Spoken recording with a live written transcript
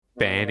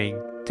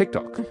banning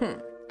TikTok.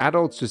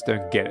 Adults just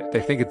don't get it.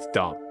 They think it's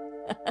dumb.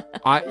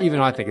 I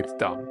think it's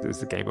dumb.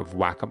 There's a game of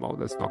whack-a-mole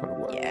that's not going to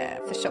work. Yeah,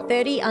 for sure.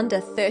 30 under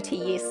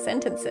 30-year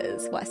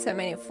sentences. Why so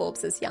many of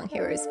Forbes' young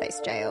heroes face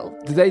jail.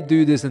 Do they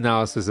do this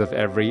analysis of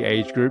every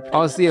age group?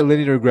 I'll see a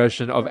linear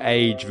regression of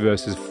age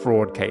versus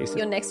fraud cases.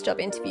 Your next job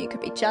interview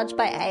could be judged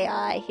by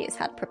AI. Here's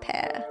how to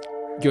prepare.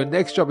 Your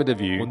next job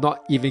interview will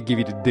not even give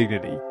you the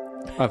dignity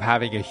of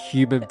having a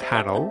human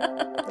panel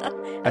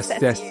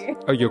assess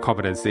your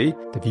competency.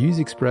 The views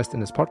expressed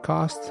in this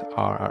podcast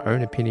are our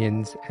own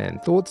opinions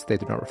and thoughts. They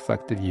do not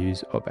reflect the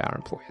views of our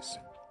employers.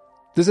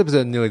 This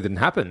episode nearly didn't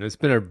happen. It's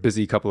been a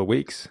busy couple of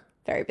weeks.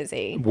 Very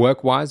busy.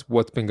 Work-wise,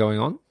 what's been going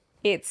on?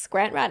 It's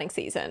grant writing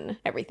season.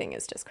 Everything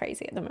is just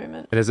crazy at the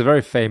moment. And there's a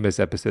very famous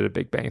episode of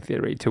Big Bang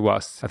Theory to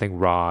us. I think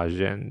Raj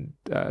and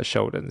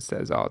Sheldon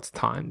says, it's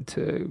time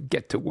to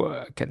get to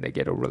work. And they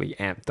get all really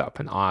amped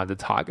up and Eye of the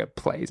Tiger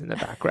plays in the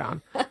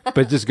background.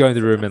 But just go in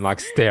the room and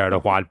stare at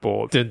a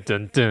whiteboard. Dun,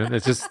 dun, dun.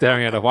 It's just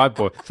staring at a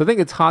whiteboard. So I think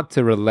it's hard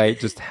to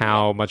relate just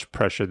how much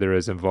pressure there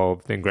is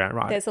involved in grant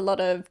writing. There's a lot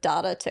of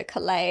data to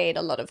collate,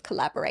 a lot of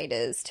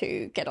collaborators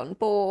to get on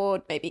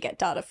board, maybe get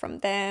data from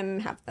them,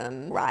 have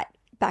them write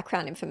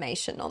background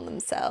information on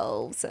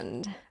themselves,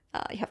 and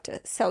you have to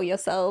sell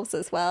yourselves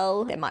as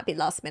well. There might be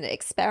last minute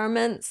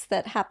experiments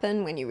that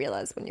happen when you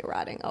realize when you're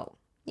writing,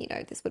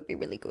 this would be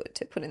really good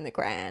to put in the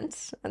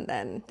grant, and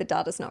then the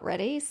data's not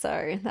ready.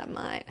 So there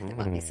might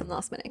be some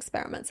last minute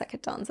experiments that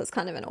get done. So it's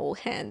kind of an all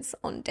hands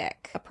on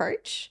deck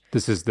approach.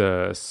 This is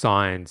the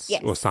science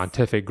or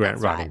scientific grant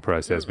writing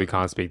process. We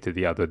can't speak to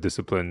the other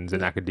disciplines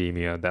in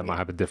academia that might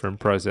have a different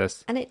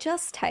process. And it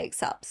just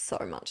takes up so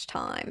much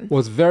time. Well,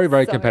 it's very,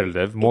 very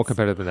competitive, more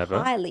competitive than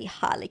ever. Highly,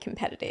 highly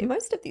competitive.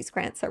 Most of these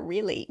grants are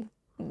really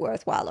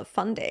worthwhile of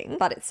funding,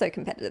 but it's so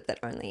competitive that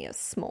only a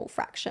small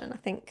fraction, I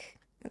think,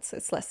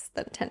 it's less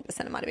than 10%.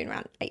 It might have been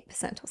around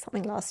 8% or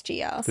something last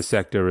year. The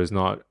sector is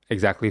not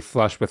exactly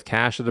flush with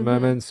cash at the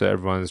moment, so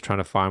everyone's trying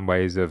to find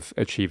ways of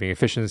achieving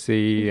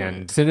efficiency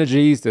and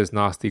synergies. There's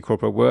nasty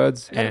corporate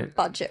words. And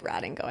budget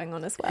writing going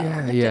on as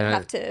well. You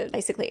have to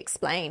basically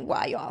explain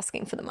why you're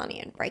asking for the money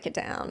and break it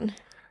down.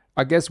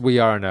 I guess we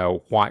are in a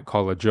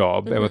white-collar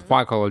job, and with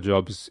white-collar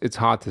jobs, it's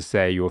hard to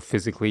say you're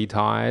physically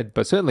tired,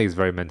 but certainly it's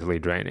very mentally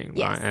draining,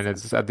 right? And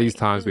it's at these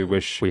times we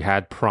wish we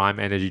had prime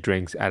energy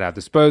drinks at our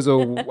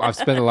disposal. I've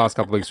spent the last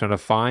couple of weeks trying to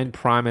find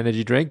prime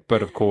energy drink,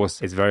 but of course,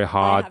 it's very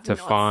hard to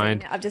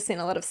find. I've just seen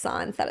a lot of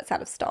signs that it's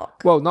out of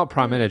stock. Well, not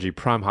prime energy,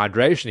 prime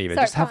hydration even.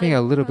 Just having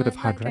a little bit of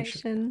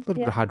hydration. A little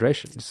bit of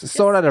hydration. Just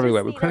sort out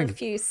everywhere. We're a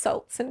few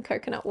salts and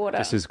coconut water.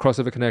 This is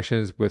Crossover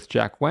Connections with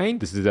Jack Wayne.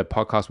 This is a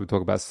podcast where we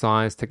talk about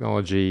science,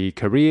 technology,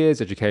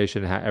 careers,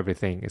 education, how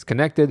everything is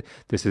connected.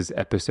 This is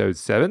episode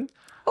 7.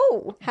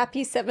 Oh,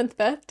 happy 7th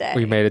birthday.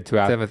 We made it to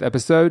our 7th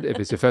episode. If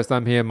it's your first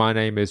time here, my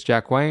name is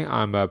Jack Wayne.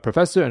 I'm a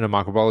professor and a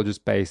microbiologist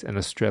based in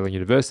Australian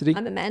University.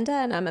 I'm Amanda,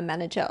 and I'm a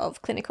manager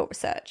of clinical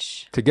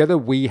research. Together,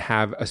 we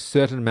have a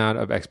certain amount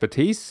of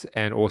expertise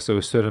and also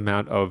a certain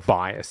amount of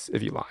bias,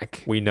 if you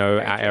like. We know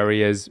our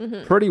areas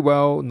pretty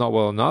well, not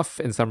well enough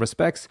in some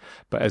respects,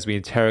 but as we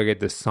interrogate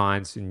the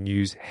science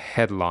news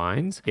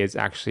headlines, it's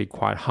actually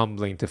quite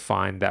humbling to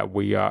find that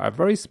we are a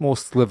very small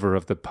sliver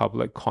of the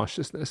public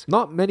consciousness.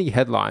 Not many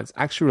headlines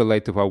actually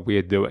relate to what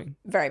we're doing.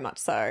 Very much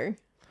so.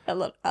 A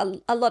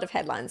lot of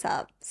headlines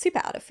are super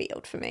out of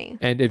field for me.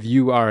 And if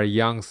you are a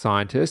young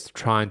scientist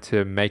trying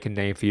to make a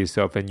name for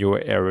yourself in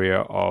your area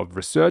of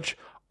research,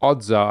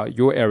 odds are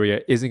your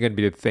area isn't going to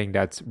be the thing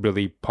that's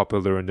really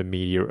popular in the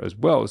media as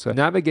well. So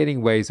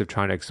navigating ways of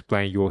trying to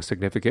explain your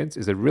significance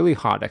is a really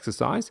hard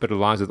exercise, but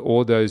aligns with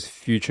all those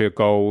future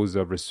goals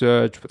of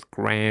research, with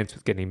grants,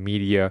 with getting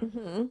media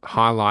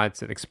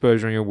highlights and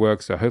exposure in your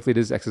work. So hopefully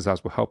this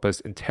exercise will help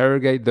us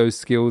interrogate those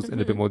skills in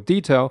a bit more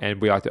detail.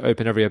 And we like to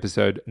open every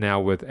episode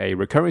now with a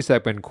recurring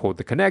segment called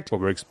The Connect,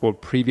 where we explore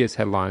previous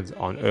headlines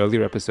on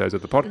earlier episodes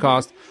of the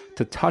podcast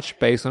to touch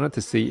base on it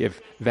to see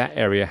if that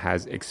area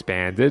has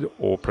expanded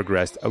or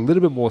progressed a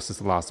little bit more since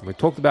the last time we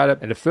talked about it.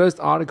 And the first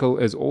article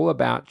is all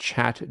about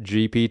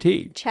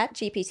ChatGPT.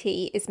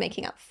 ChatGPT is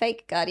making up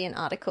fake Guardian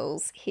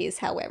articles. Here's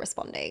how we're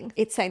responding.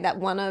 It's saying that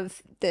one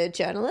of the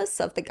journalists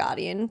of The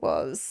Guardian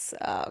was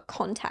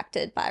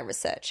contacted by a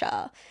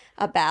researcher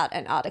about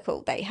an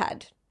article they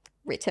had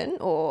written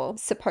or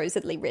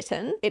supposedly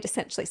written. It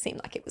essentially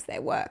seemed like it was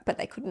their work, but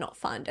they could not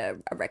find a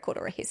record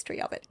or a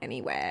history of it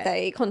anywhere.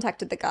 They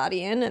contacted The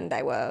Guardian and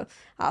they were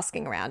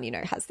asking around,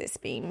 has this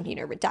been,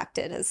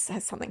 redacted?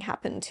 Has something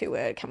happened to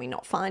it? Can we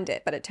not find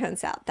it? But it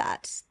turns out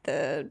that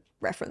the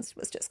reference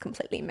was just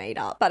completely made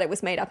up. But it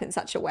was made up in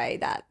such a way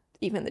that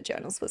even the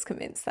journalist was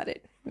convinced that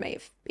it may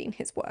have been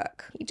his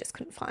work. He just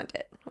couldn't find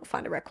it or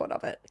find a record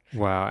of it.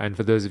 Wow. And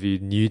for those of you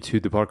new to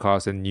the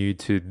podcast and new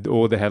to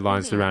all the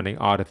headlines surrounding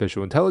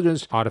artificial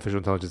intelligence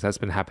has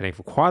been happening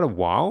for quite a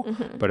while,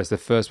 but it's the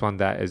first one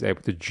that is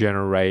able to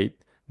generate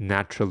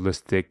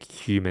naturalistic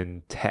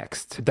human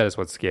text. That is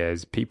what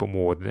scares people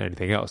more than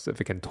anything else.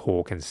 If it can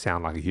talk and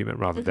sound like a human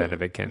rather than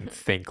if it can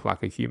think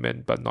like a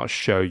human but not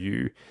show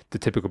you the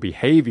typical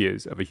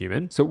behaviors of a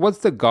human. So what's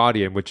The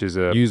Guardian, which is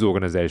a news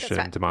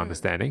organization, to my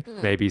understanding,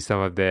 maybe some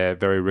of their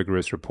very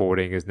rigorous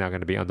reporting is now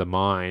going to be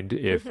undermined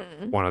if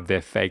one of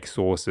their fake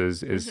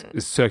sources is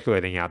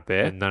circulating out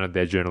there and none of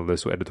their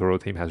journalists or editorial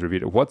team has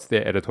reviewed it. What's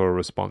their editorial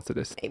response to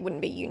this? It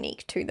wouldn't be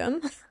unique to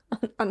them,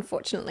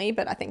 unfortunately,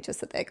 but I think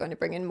just that they're going to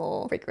bring in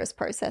more rigorous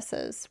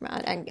processes,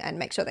 right? And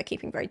make sure they're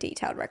keeping very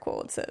detailed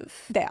records of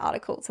their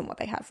articles and what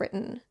they have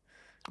written.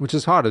 Which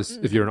is hard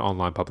if you're an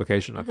online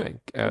publication, I think,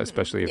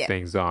 especially if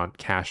things aren't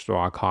cached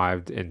or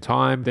archived in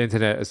time. The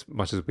internet, as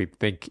much as we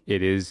think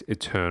it is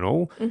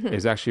eternal,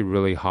 is actually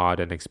really hard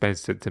and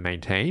expensive to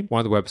maintain.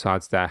 One of the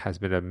websites that has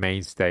been a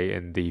mainstay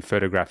in the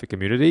photographic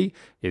community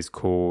is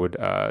called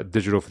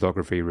Digital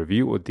Photography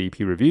Review, or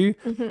DP Review.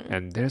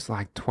 And there's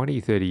like 20,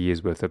 30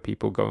 years worth of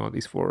people going on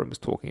these forums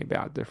talking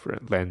about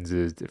different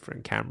lenses,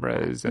 different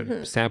cameras,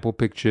 and sample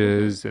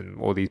pictures, and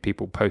all these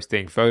people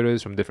posting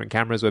photos from different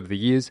cameras over the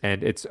years.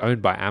 And it's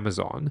owned by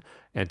Amazon,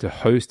 and to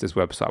host this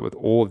website with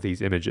all of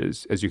these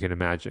images, as you can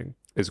imagine,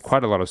 is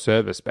quite a lot of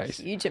server space.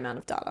 Huge amount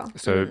of data.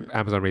 So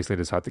Amazon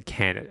recently decided to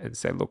can it and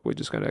say, look, we're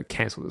just going to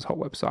cancel this whole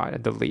website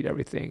and delete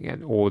everything.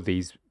 And all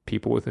these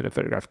people within the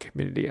photographic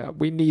community,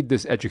 we need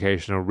this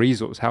educational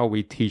resource. How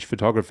we teach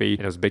photography?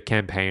 And it was a big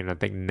campaign. And I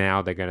think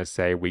now they're going to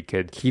say we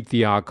could keep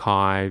the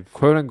archive,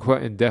 quote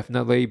unquote,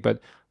 indefinitely. But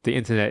the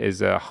internet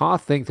is a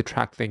hard thing to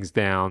track things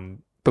down,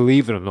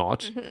 believe it or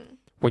not.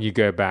 When you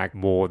go back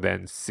more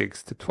than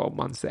 6 to 12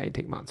 months to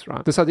 18 months,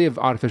 right? This idea of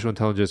artificial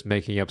intelligence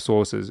making up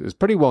sources is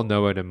pretty well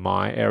known in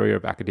my area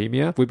of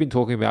academia. We've been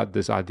talking about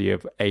this idea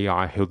of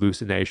AI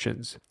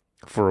hallucinations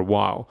for a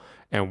while.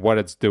 And what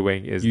it's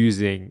doing is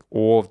using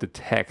all of the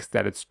text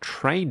that it's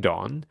trained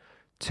on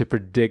to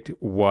predict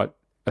what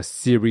a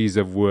series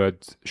of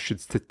words should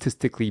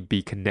statistically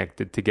be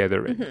connected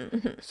together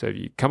in. So if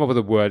you come up with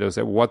a word, it'll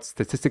say what's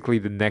statistically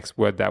the next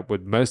word that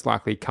would most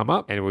likely come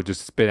up, and it will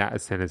just spit out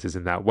sentences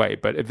in that way.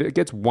 But if it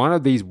gets one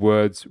of these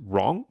words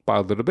wrong by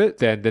a little bit,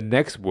 then the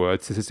next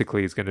word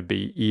statistically is going to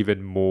be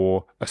even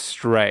more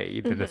astray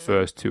than the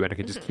first two, and it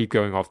can just keep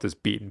going off this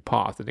beaten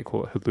path, and they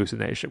call it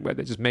hallucination, where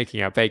they're just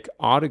making up fake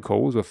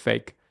articles or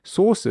fake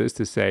sources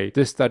to say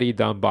this study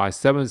done by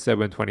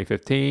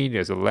 7/7/2015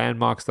 is a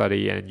landmark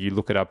study, and you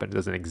look it up and it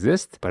doesn't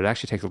exist. But it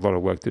actually takes a lot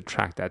of work to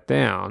track that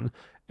down.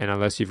 And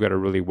unless you've got a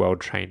really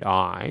well-trained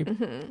eye,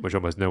 which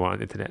almost no one on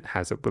the internet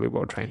has a really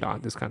well-trained eye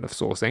in this kind of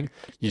sourcing,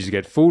 you just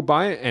get fooled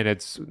by it, and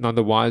it's none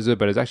the wiser,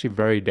 but it's actually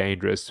very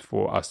dangerous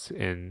for us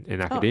in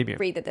academia.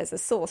 Read that there's a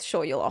source.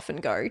 Sure, you'll often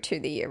go to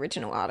the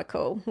original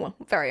article. Well,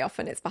 very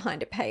often it's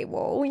behind a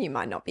paywall. You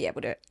might not be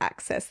able to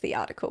access the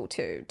article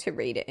to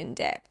read it in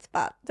depth,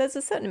 but there's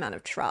a certain amount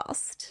of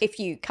trust if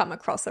you come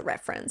across a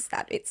reference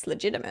that it's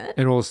legitimate.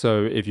 And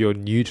also, if you're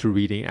new to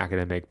reading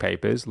academic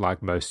papers,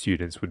 like most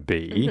students would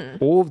be,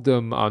 all of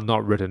them are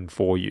not written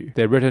for you.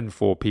 They're written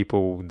for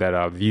people that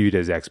are viewed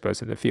as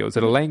experts in the field.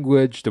 So the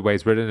language, the way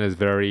it's written is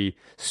very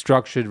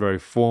structured, very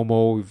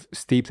formal,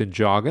 steeped in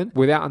jargon,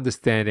 without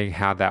understanding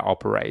how that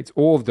operates.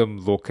 All of them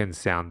look and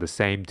sound the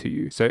same to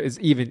you. So it's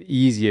even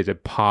easier to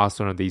pass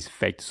one of these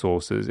fake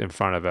sources in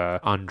front of an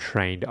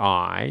untrained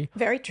eye.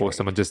 Very true. Or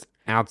someone just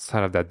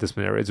outside of that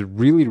discipline area. It's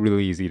really,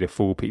 really easy to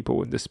fool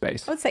people in this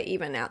space. I would say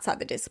even outside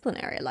the discipline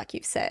area, like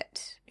you've said.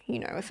 You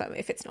know,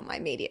 if it's not my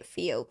immediate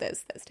field,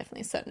 there's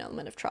definitely a certain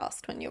element of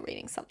trust when you're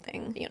reading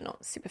something you're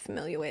not super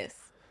familiar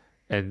with.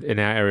 And in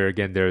our area,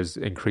 again, there's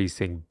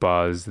increasing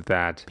buzz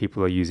that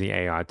people are using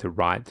AI to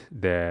write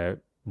their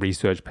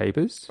research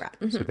papers.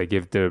 Right. So they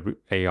give the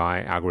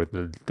AI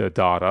algorithm the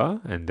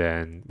data, and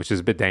then, which is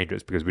a bit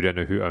dangerous because we don't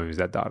know who owns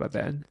that data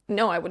then.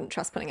 No, I wouldn't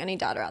trust putting any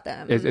data out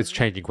there. It's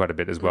changing quite a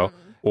bit as well.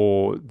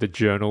 Or the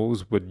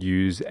journals would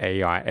use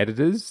AI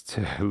editors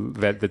to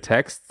vet the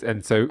text.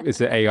 And so it's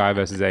an AI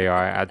versus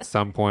AI at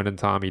some point in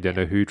time. You don't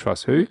know who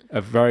trusts who.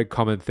 A very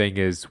common thing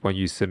is when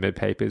you submit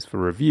papers for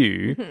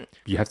review,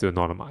 you have to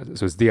anonymize it.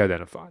 So it's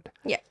de-identified.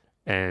 Yeah.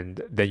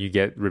 And then you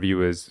get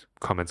reviewers'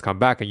 comments come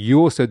back, and you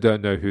also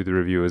don't know who the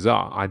reviewers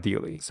are,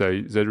 ideally.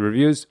 So the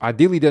reviewers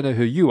ideally don't know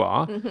who you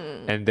are,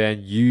 and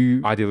then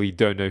you ideally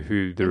don't know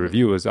who the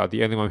reviewers are.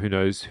 The only one who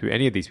knows who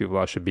any of these people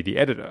are should be the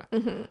editor.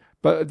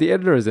 But the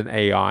editor is an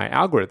AI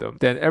algorithm,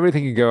 then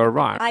everything can go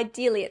awry.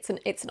 Ideally, it's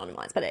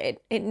anonymized, but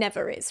it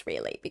never is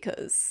really,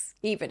 because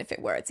even if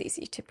it were, it's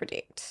easy to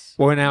predict.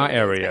 Well, in our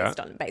area,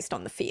 based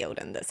on the field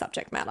and the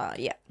subject matter,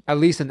 yeah. At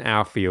least in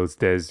our fields,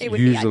 there's It would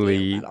usually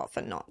be ideal, but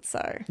often not.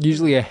 So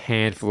usually a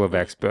handful of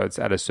experts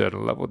at a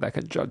certain level that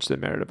can judge the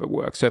merit of a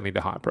work, certainly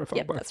the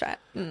high-profile work. That's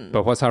right.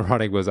 But what's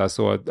ironic was I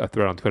saw a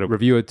thread on Twitter.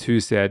 Reviewer 2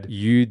 said,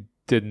 you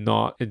did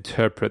not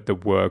interpret the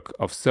work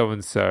of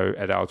so-and-so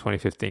et al.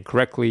 2015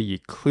 correctly. You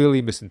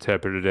clearly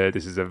misinterpreted it.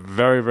 This is a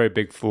very, very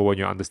big flaw in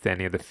your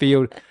understanding of the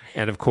field.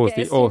 And of course,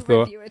 Guess the author...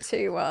 Reviewer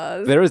 2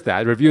 was. There is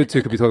that. Reviewer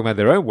 2 could be talking about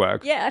their own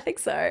work. Yeah, I think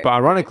so. But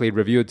ironically,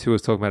 Reviewer 2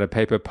 was talking about a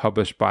paper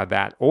published by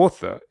that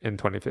author in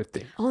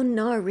 2015. Oh,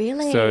 no,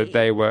 really? So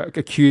they were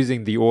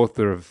accusing the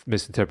author of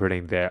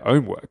misinterpreting their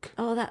own work.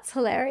 Oh, that's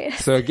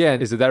hilarious. So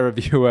again, is it that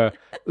reviewer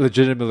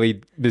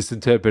legitimately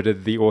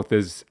misinterpreted the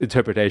author's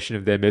interpretation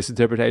of their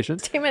misinterpretation?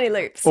 Too many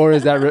loops. Or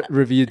is that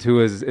Review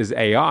 2 is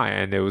AI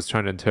and it was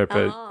trying to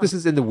interpret... This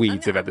is in the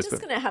weeds about this. I'm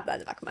just going to have that in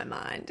the back of my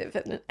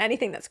mind.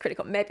 Anything that's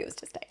critical, maybe it was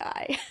just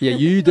AI. Yeah,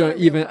 you don't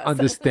even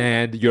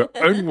understand your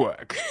own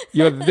work.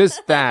 You're this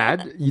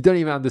bad, you don't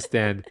even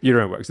understand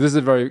your own work. So this is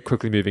a very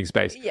quickly moving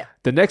space. Yeah.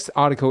 The next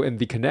article in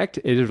The Connect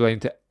is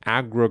relating to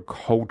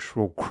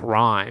agricultural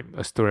crime,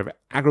 a story of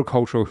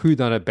agricultural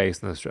whodunit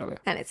based in Australia.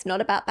 And it's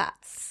not about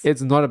bats.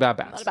 It's not about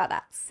bats. Not about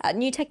bats.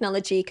 New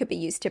technology could be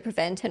used to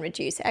prevent and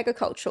reduce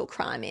agricultural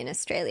crime in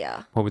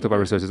Australia. When we talk about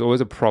research, there's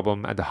always a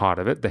problem at the heart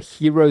of it. The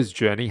hero's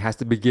journey has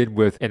to begin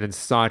with an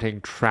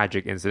inciting,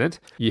 tragic incident.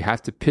 You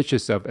have to pitch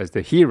yourself as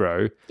the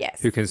hero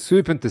who can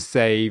swoop in to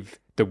save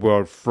the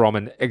world from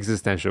an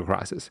existential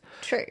crisis.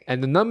 True.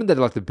 And the number that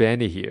I'd like to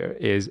bandy here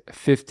is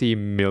 $50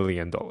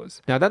 million.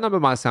 Now, that number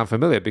might sound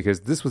familiar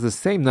because this was the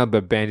same number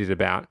bandied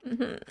about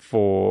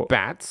for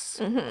bats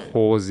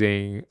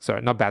causing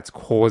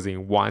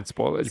wine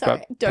spoilage.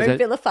 Sorry, don't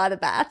vilify the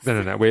bats.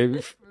 No.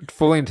 We're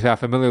falling into our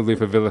familiar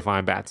loop of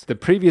vilifying bats. The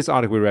previous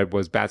article we read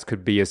was bats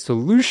could be a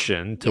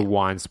solution to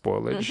wine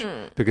spoilage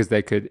because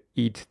they could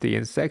eat the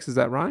insects, is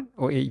that right?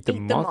 Or eat the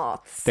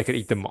moths? They could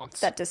eat the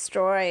moths. That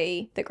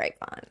destroy the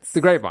grapevines.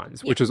 The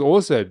grapevines, which was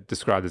also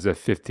described as a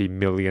 $50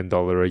 million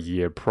a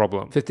year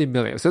problem. 50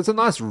 million. So it's a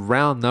nice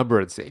round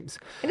number, it seems.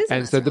 It is.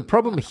 And so the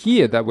problem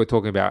here that we're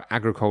talking about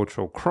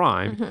agricultural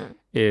crime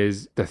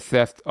is the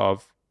theft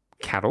of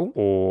cattle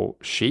or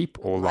sheep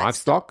or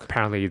livestock.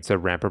 Apparently it's a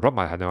rampant problem.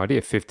 I had no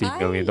idea. $50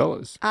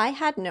 million. I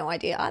had no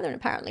idea either. And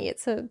apparently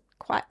it's a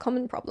quite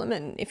common problem.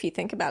 And if you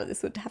think about it,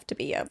 this would have to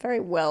be a very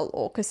well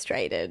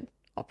orchestrated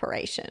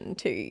operation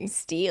to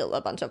steal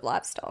a bunch of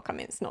livestock. I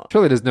mean, it's not...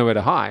 Surely there's nowhere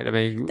to hide. I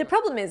mean... The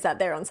problem is that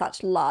they're on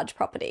such large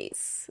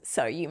properties,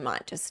 so you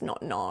might just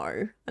not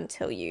know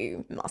until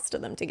you muster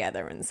them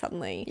together and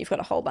suddenly you've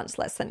got a whole bunch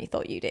less than you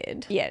thought you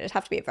did. Yeah, it'd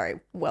have to be a very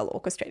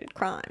well-orchestrated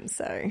crime,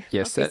 so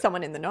yes, must be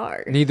someone in the know.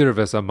 Neither of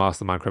us are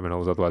mastermind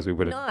criminals, otherwise we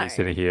wouldn't be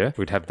sitting here.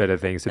 We'd have better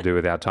things to do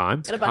with our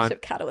time. Got a bunch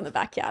of cattle in the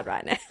backyard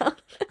right now.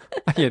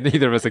 Yeah,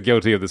 neither of us are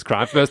guilty of this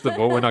crime. First of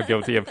all, we're not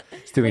guilty of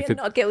stealing... We're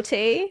not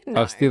guilty.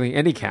 No. Of stealing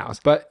any cows.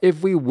 But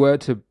if we were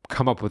to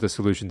come up with a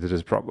solution to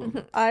this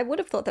problem... I would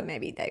have thought that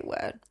maybe they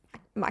were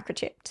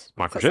microchipped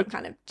for some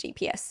kind of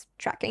GPS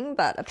tracking,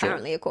 but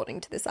apparently,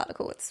 according to this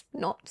article, it's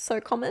not so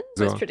common.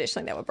 Because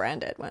traditionally they were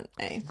branded, weren't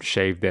they?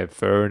 Shave their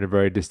fur in a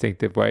very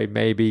distinctive way,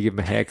 maybe give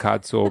them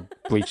haircuts or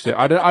bleach it.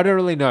 I don't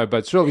really know,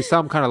 but surely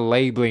some kind of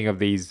labeling of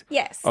these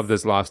of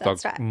this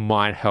livestock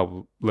might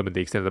help limit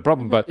the extent of the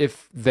problem. But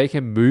if they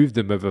can move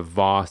them over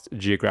vast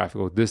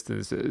geographical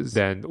distances,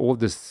 then all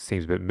this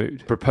seems a bit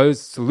moot.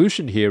 Proposed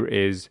solution here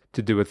is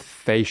to do with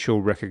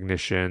facial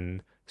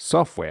recognition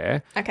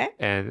software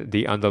and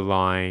the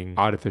underlying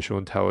artificial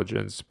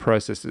intelligence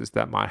processes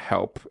that might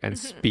help and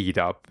speed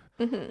up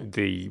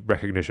the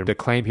recognition. The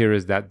claim here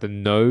is that the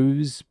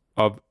nose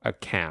of a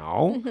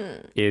cow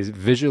is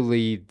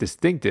visually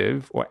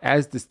distinctive or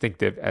as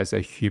distinctive as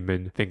a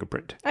human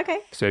fingerprint. Okay.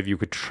 So if you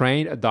could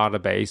train a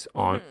database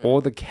on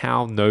all the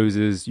cow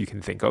noses you can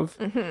think of,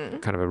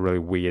 kind of a really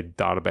weird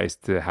database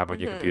to have on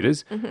your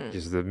computers,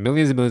 just the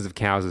millions and millions of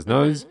cows'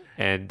 nose,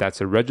 and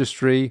that's a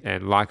registry,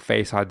 and like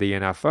Face ID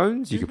in our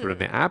phones, you can put in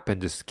the app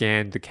and just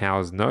scan the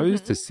cow's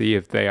nose to see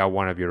if they are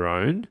one of your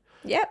own.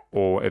 Yep.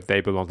 Or if they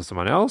belong to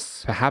someone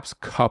else, perhaps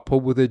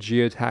coupled with a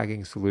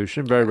geotagging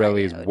solution. Very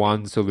rarely is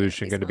one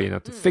solution going to be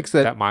enough to fix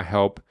it. That might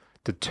help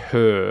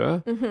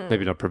deter,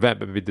 maybe not prevent,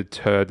 but maybe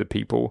deter the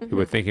people who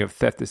are thinking of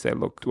theft to say,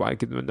 look, do I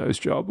give them a nose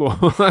job? Or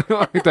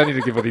I don't need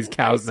to give all these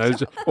cows nose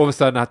job. All of a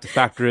sudden I have to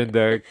factor in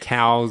the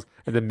cows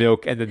and the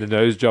milk and then the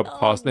nose job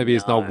cost. Maybe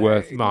it's not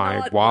worth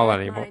my while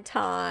anymore. My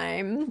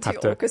time to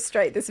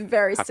orchestrate this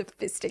very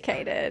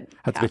sophisticated.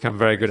 Have to become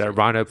very good at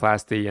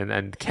rhinoplasty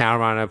and cow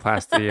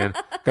rhinoplasty and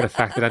got to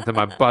factor that into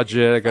my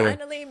budget.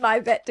 Finally,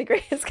 my vet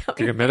degree is coming.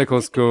 Go to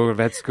medical school,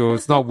 vet school.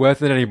 It's not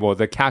worth it anymore.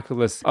 The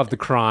calculus of the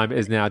crime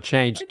is now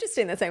changed.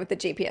 Interesting, the same with the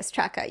GPS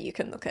tracker. You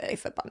can look at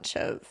if a bunch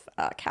of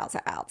cows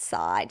are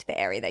outside the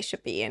area they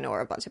should be in, or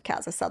a bunch of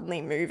cows are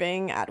suddenly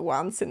moving at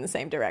once in the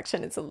same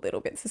direction. It's a little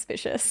bit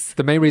suspicious.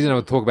 The main reason I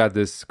would talk about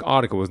this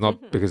article was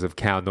not because of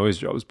cow nose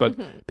jobs, but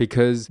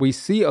because we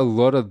see a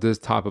lot of this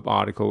type of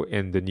article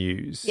in the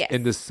news,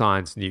 in the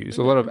science news,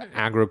 a lot of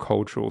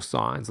agricultural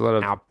science, a lot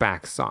of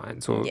outback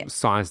science, or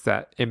science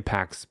that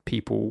impacts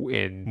people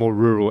in more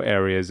rural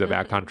areas of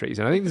our countries.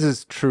 And I think this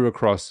is true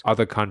across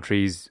other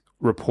countries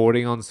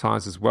reporting on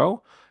science as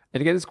well. And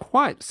again, it's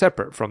quite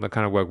separate from the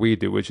kind of work we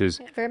do, which is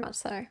very much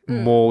so.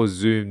 more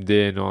zoomed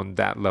in on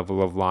that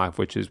level of life,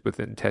 which is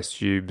within test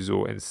tubes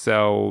or in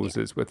cells,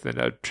 is within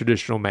a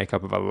traditional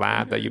makeup of a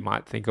lab that you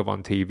might think of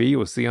on TV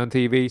or see on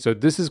TV. So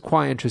this is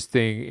quite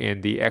interesting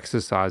in the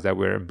exercise that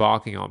we're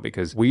embarking on,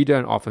 because we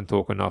don't often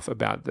talk enough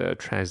about the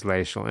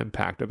translational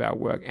impact of our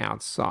work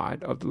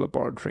outside of the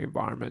laboratory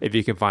environment. If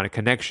you can find a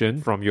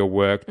connection from your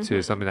work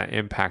to something that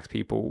impacts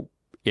people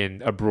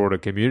in a broader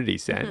community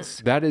sense,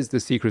 that is the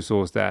secret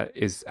sauce that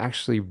is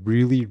actually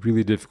really,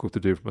 really difficult to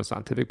do from a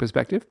scientific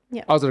perspective.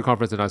 Yep. I was at a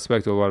conference and I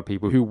spoke to a lot of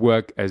people who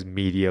work as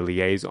media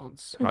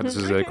liaisons. Right? This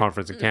is a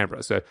conference in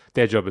Canberra. So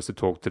their job is to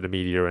talk to the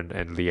media and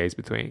liaise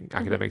between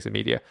academics and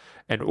media.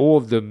 And all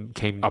of them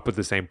came up with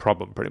the same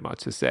problem pretty much,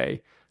 to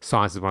say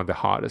science is one of the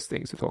hardest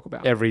things to talk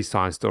about. Every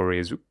science story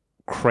is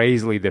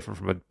crazily different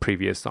from a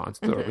previous science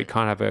story. We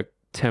can't have a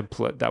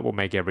template that will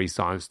make every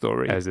science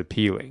story as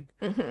appealing.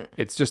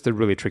 It's just a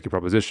really tricky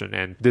proposition.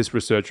 And this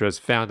researcher has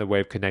found a way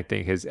of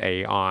connecting his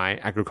AI,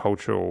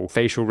 agricultural,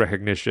 facial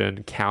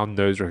recognition, cow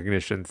nose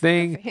recognition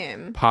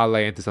thing,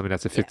 parlay into something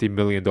that's a $50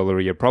 million a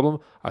year problem.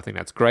 I think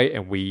that's great.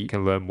 And we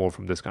can learn more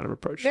from this kind of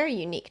approach. Very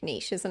unique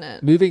niche, isn't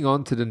it? Moving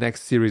on to the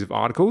next series of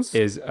articles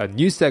is a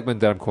new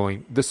segment that I'm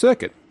calling The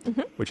Circuit,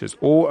 which is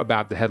all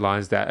about the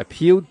headlines that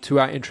appealed to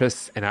our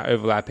interests and our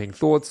overlapping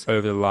thoughts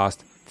over the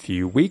last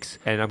few weeks.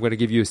 And I'm going to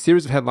give you a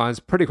series of headlines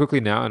pretty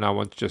quickly now, and I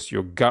want just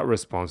your gut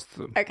response to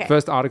them. Okay.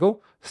 First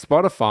article,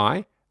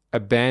 Spotify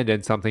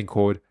abandoned something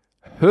called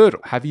Hurdle.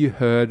 Have you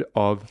heard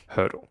of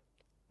Hurdle?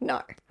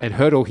 No. And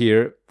Hurdle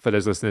here, for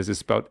those listeners, is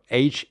spelled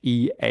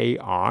Heardle.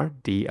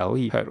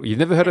 Hurdle. You've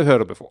never heard of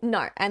Hurdle before?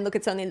 No. And look,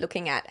 it's only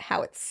looking at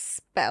how it's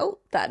spelled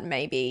that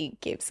maybe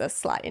gives a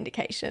slight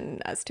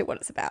indication as to what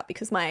it's about,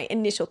 because my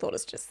initial thought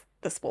is just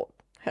the sport.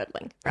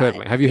 Hurdling. Right?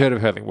 Hurdling. Have you heard of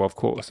hurdling? Well, of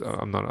course. Yes.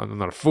 I'm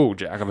not a fool,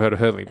 Jack. I've heard of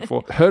hurdling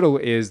before. Hurdle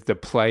is the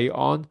play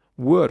on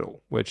Wordle,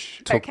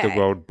 which took the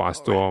world by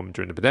storm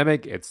during the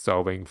pandemic. It's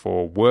solving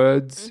for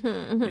words.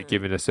 You're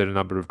given a certain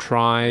number of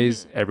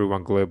tries.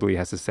 Everyone globally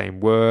has the same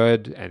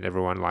word, and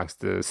everyone likes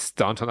to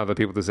stunt on other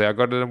people to say, I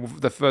got it in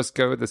the first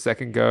go, the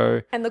second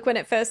go. And look, when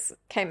it first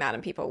came out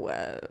and people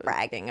were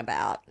bragging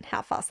about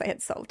how fast they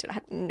had solved it, I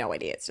had no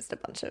idea. It's just a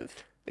bunch of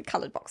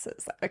coloured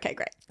boxes. Okay,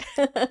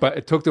 great. But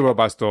it took the world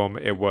by storm.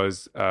 It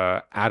was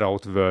an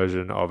adult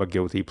version of a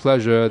guilty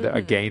pleasure,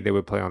 a game they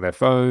would play on their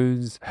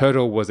phones.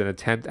 Hurdle was an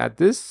attempt at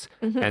this,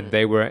 and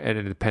they were an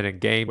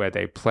independent game where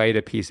they played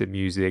a piece of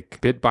music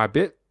bit by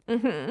bit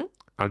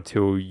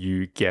until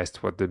you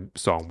guessed what the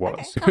song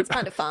was. Okay, that's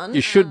kind of fun.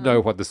 You should know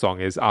what the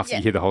song is after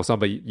you hear the whole song,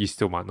 but you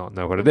still might not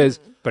know what it is.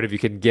 But if you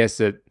can guess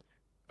it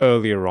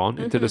earlier on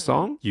into the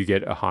song, you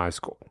get a higher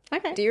score.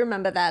 Okay. Do you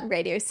remember that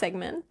radio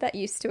segment that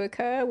used to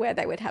occur where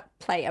they would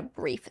play a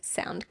brief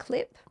sound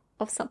clip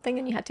of something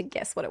and you had to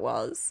guess what it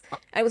was?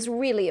 And it was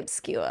really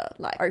obscure,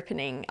 like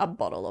opening a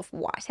bottle of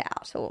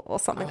whiteout or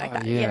something like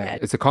that. Yeah.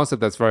 It's a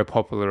concept that's very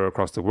popular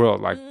across the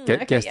world. Like,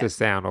 guess the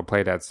sound or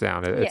play that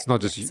sound. It's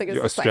not just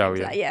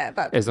Australian.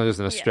 But it's not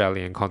just an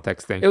Australian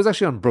context thing. It was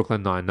actually on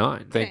Brooklyn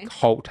Nine-Nine. I think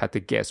Holt had to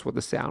guess what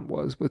the sound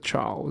was with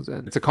Charles.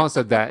 And it's a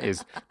concept that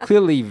is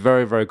clearly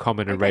very, very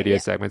common in radio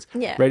segments.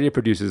 Yeah. Radio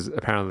producers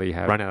apparently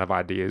have run out of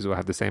ideas or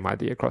have the same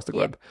idea across the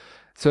globe.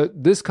 So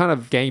this kind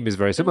of game is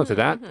very similar to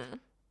that.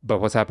 But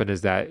what's happened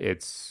is that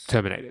it's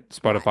terminated.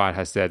 Spotify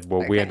has said,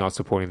 well, we are not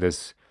supporting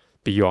this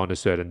beyond a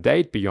certain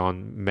date,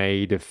 beyond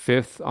May the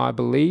 5th, I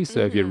believe.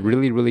 So if you're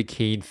really, really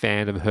keen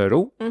fan of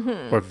Hurdle,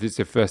 or if it's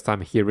your first time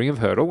hearing of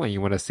Hurdle and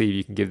you want to see if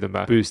you can give them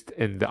a boost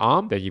in the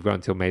arm, then you've got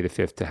until May the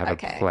 5th to have a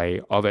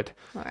play of it.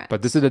 Right.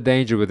 But this is the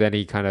danger with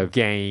any kind of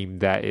game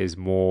that is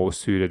more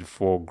suited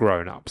for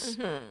grown-ups.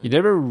 You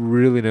never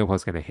really know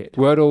what's going to hit.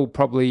 Wordle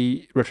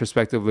probably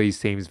retrospectively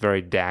seems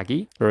very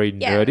daggy, very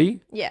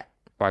nerdy. Yeah.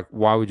 Like,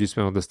 why would you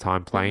spend all this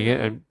time playing it?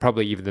 And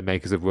probably even the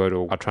makers of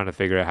Wordle are trying to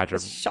figure out how to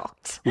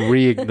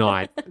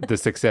reignite the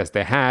success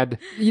they had.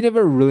 You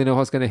never really know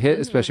what's going to hit,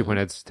 especially when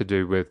it's to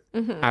do with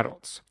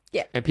adults.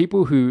 Yeah. And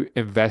people who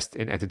invest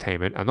in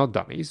entertainment are not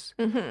dummies.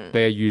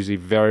 They are usually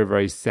very,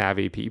 very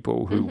savvy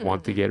people who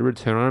want to get a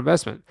return on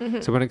investment.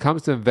 So when it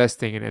comes to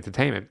investing in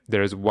entertainment,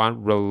 there is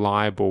one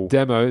reliable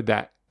demo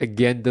that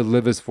again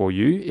delivers for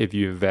you if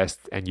you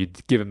invest and you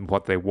give them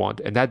what they want.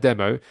 And that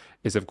demo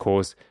is, of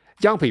course,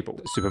 young people.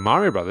 Super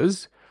Mario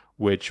Brothers,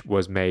 which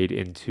was made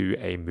into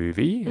a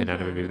movie, an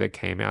anime movie that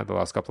came out the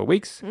last couple of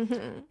weeks.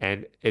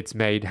 And it's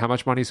made how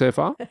much money so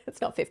far? It's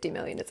not 50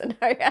 million, is it?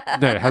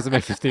 No, it hasn't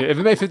made 50 million. If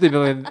it made 50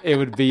 million, it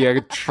would be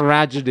a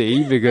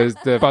tragedy because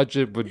the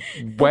budget would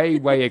way,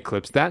 way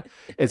eclipse that.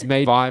 It's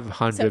made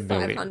 500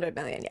 million. 500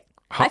 million, yeah.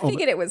 I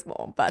figured it was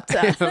more, but...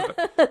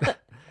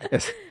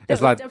 It's, There it's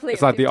was like definitely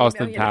it's a like the 50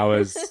 Austin million.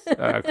 Powers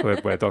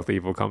clip where Dr.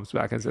 Evil comes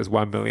back and says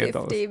 $1 million.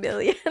 50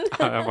 million.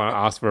 I want to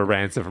ask for a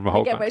ransom from a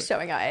whole Again, we're country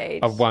showing our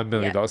age. of $1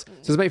 million. Yeah. So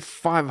it's made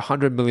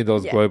 $500 million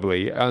Yeah.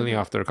 globally only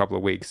after a couple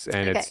of weeks.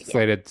 And Okay, it's yeah.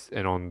 slated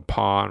and on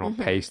par and on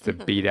pace to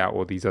beat out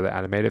all these other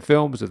animated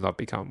films and not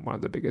become one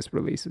of the biggest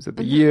releases of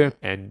the year.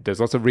 And there's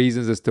lots of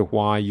reasons as to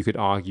why you could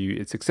argue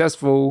it's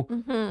successful,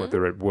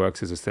 whether it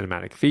works as a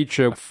cinematic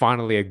feature.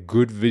 Finally, a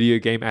good video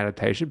game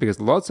adaptation, because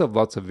lots of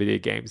video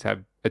games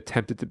have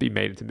attempted to be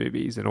made into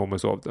movies and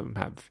almost all of them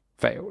have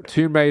failed.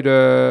 Tomb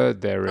Raider,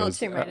 there is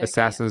Tomb Raider,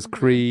 Assassin's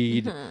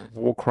Creed,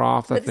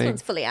 Warcraft, I But this think.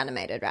 one's fully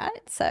animated, right?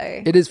 So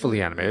It is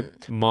fully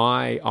animated.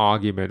 My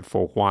argument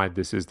for why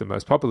this is the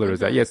most popular is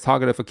that, yeah, it's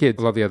targeted for kids.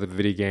 A lot of the other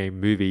video game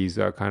movies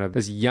are kind of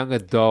this young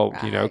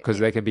adult, you know, because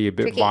they can be a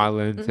bit Tricky.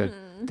 violent and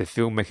the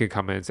filmmaker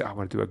come in and say, I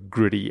want to do a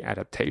gritty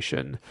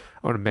adaptation.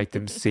 I want to make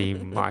them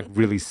seem like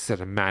really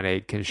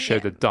cinematic and show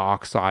the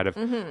dark side of...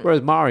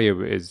 Whereas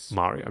Mario is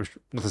Mario. I'm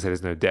not to say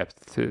there's no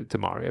depth to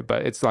Mario,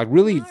 but it's like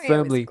really Mario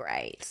firmly... was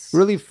great.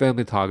 Really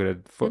firmly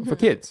targeted for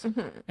kids.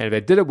 And if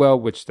they did it well,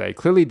 which they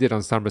clearly did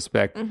on some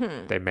respect,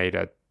 they made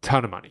a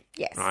ton of money.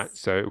 Yes. Right.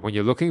 So when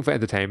you're looking for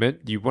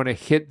entertainment, you want to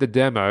hit the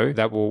demo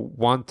that will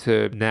want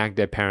to nag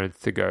their parents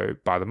to go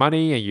buy the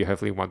money, and you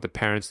hopefully want the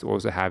parents to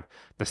also have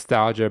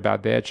nostalgia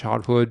about their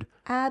childhood.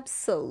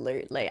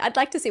 Absolutely. I'd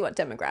like to see what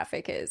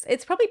demographic is.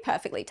 It's probably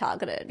perfectly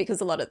targeted because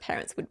a lot of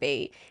parents would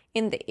be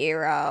in the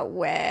era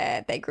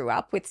where they grew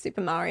up with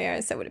Super Mario,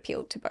 so it would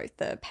appeal to both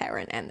the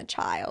parent and the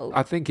child.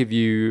 I think if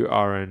you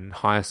are in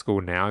high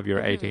school now, if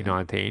you're 18,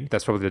 19,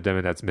 that's probably the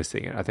demo that's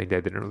missing it. I think they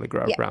didn't really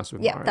grow up around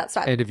Super Mario. Yeah, that's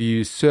right. And if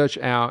you search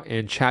out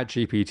in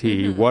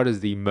ChatGPT, what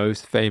is the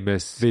most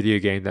famous video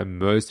game that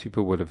most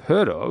people would have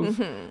heard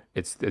of?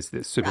 It's this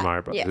Super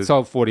Mario Bros. Yeah. It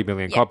sold 40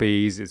 million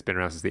copies. It's been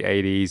around since the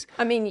 80s.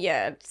 I mean,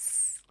 yeah,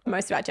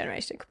 most of our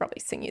generation could probably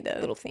sing you the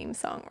little theme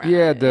song, right?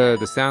 Yeah,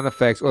 the sound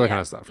effects, all that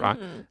kind of stuff, right?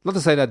 Not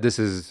to say that this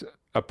is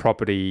a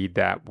property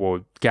that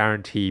will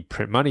guarantee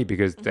print money,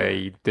 because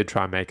they did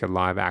try and make a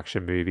live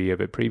action movie of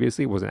it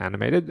previously. It wasn't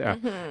animated,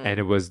 and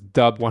it was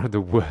dubbed one of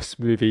the worst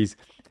movies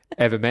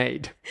ever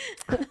made.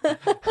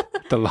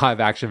 The live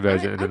action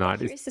version in the 90s. I'm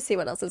curious to see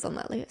what else is on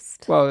that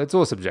list. Well, it's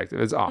all subjective.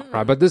 It's art,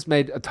 right? But this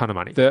made a ton of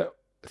money. The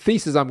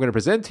thesis I'm going to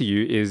present to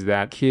you is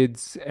that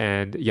kids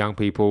and young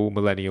people,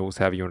 millennials,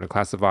 however you want to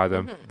classify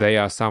them, they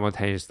are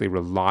simultaneously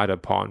relied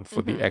upon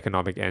for the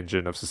economic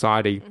engine of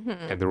society.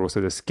 And they're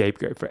also the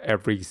scapegoat for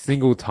every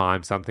single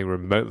time something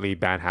remotely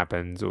bad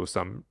happens or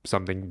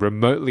something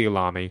remotely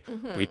alarming.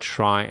 We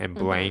try and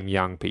blame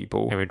young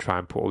people, and we try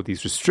and put all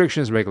these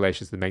restrictions,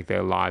 regulations to make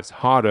their lives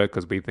harder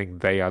because we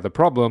think they are the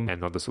problem and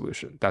not the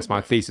solution. That's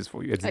my thesis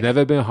for you. It's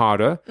never been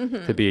harder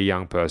to be a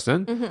young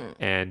person.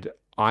 And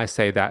I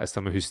say that as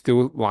someone who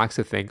still likes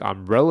to think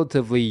I'm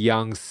relatively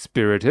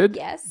young-spirited.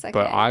 Yes, okay.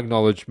 But I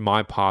acknowledge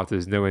my path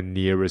is nowhere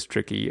near as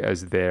tricky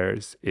as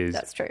theirs is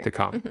That's true. to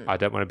come. I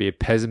don't want to be a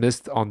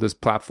pessimist on this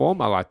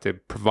platform. I like to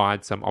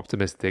provide some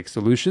optimistic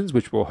solutions,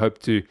 which we'll hope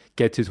to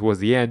get to towards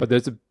the end. But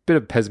there's a bit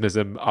of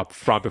pessimism up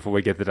front before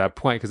we get to that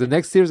point, because the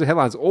next series of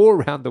headlines all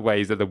around the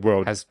ways that the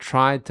world has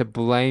tried to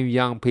blame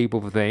young people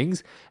for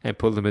things and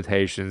put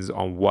limitations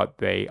on what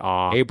they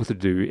are able to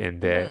do in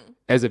their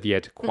as of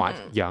yet quite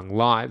young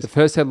lives. The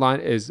first headline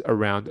is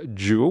around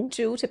Juul.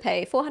 Juul to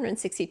pay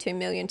 $462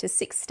 million to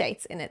 6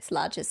 states in its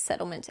largest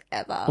settlement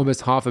ever.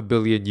 Almost $500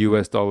 million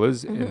US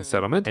in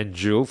settlement. And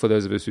Juul, for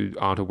those of us who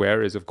aren't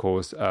aware, is of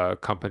course a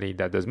company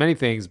that does many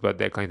things, but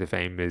their claim to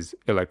fame is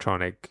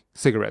electronic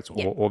cigarettes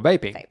or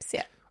vaping. Vapes,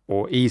 yeah.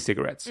 Or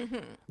e-cigarettes.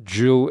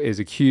 Juul is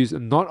accused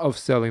not of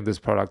selling this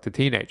product to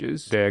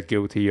teenagers. They're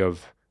guilty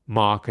of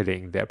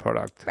marketing their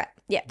product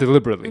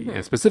deliberately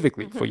and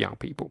specifically for young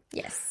people.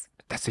 Yes.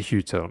 That's a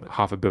huge settlement,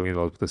 $500 million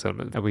worth of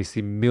settlement. And we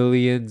see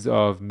millions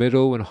of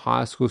middle and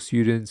high school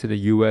students in the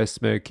US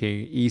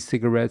smoking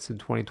e-cigarettes in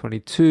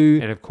 2022.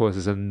 And of course,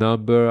 there's a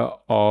number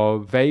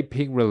of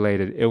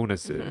vaping-related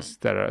illnesses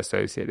that are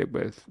associated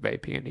with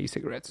vaping and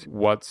e-cigarettes.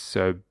 What's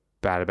so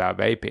bad about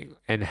vaping,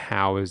 and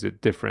how is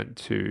it different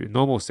to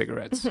normal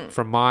cigarettes?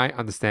 From my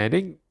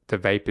understanding, the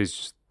vape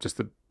is just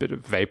a bit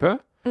of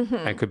vapor.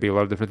 And it could be a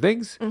lot of different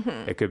things.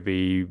 It could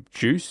be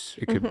juice.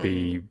 It could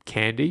be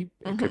candy.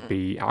 It could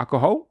be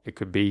alcohol. It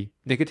could be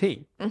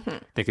nicotine.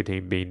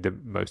 Nicotine being the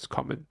most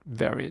common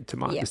variant to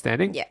my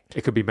understanding. Yeah.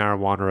 It could be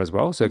marijuana as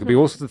well. So it could be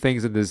all sorts of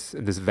things in this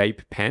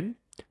vape pen.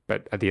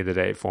 But at the end of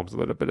the day, it forms a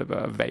little bit of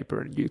a vapor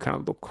and you kind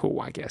of look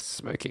cool, I guess,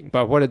 smoking.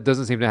 But what it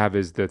doesn't seem to have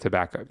is the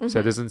tobacco. So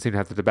it doesn't seem to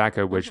have the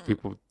tobacco, which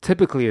people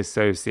typically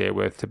associate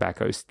with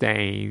tobacco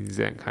stains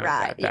and kind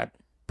of that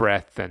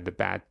breath and the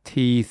bad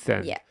teeth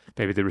and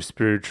maybe the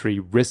respiratory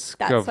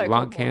risk of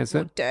lung cancer.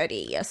 More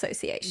dirty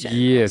association.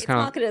 Yeah, it's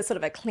marketed as sort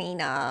of a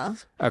cleaner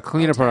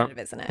product,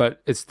 isn't it?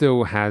 but it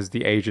still has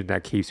the agent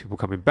that keeps people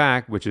coming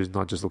back, which is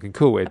not just looking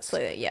cool. It's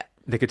absolutely, yeah.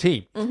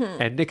 nicotine.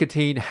 And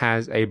nicotine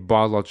has a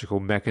biological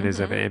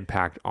mechanism and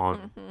impact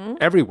on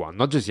everyone,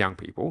 not just young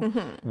people.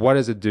 What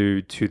does it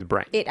do to the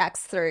brain? It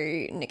acts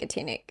through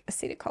nicotinic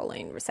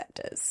acetylcholine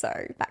receptors.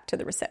 So back to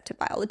the receptor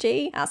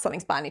biology.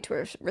 Something's binding to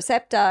a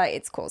receptor,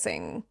 it's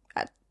causing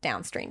a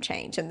downstream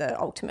change, and the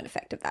ultimate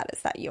effect of that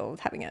is that you're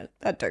having a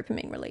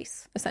dopamine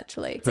release,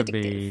 essentially. It's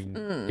addictive.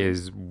 Dopamine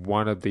is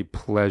one of the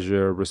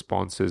pleasure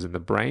responses in the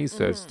brain.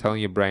 So it's telling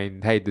your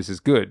brain, hey, this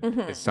is good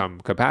in some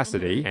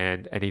capacity.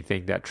 And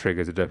anything that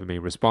triggers a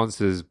dopamine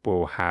responses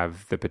will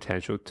have the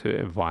potential to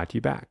invite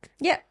you back.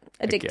 Yeah.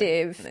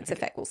 Addictive. Its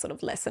effect will sort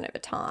of lessen over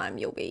time.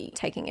 You'll be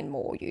taking in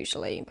more,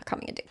 usually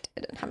becoming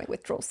addicted and having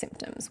withdrawal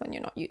symptoms when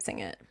you're not using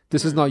it.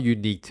 This is not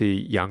unique to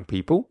young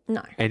people.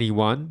 No.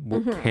 Anyone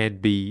can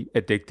be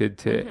addicted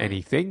to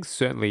anything,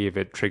 certainly if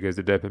it triggers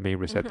the dopamine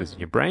receptors in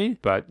your brain.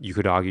 But you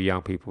could argue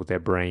young people, their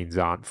brains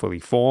aren't fully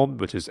formed,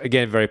 which is,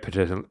 again, very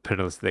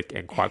paternalistic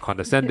and quite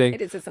condescending.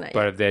 It is, isn't it?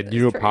 But if their That's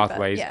neural true,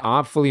 pathways but,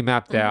 aren't fully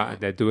mapped out and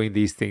they're doing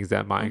these things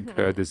that might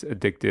incur this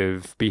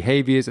addictive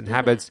behaviors and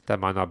habits, that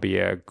might not be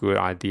a good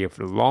idea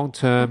for the long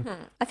term.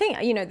 I think,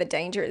 the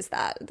danger is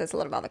that there's a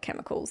lot of other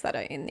chemicals that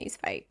are in these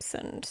vapes,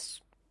 and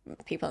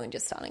people are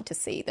just starting to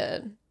see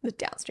the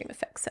downstream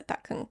effects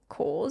that can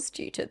cause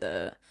due to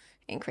the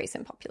increase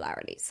in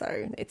popularity.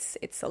 So it's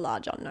a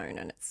large unknown,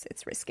 and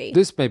it's risky.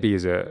 This maybe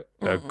is a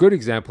good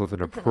example of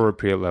an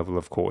appropriate level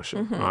of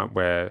caution, right?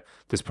 Where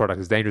this product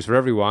is dangerous for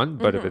everyone,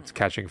 but if it's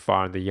catching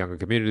fire in the younger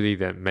community,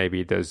 then maybe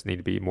it does need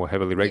to be more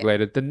heavily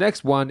regulated. The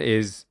next one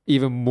is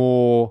even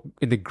more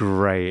in the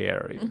grey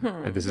area.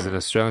 And this is an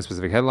Australian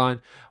specific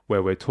headline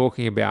where we're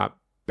talking about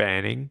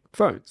banning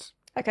phones.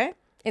 Okay.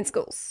 In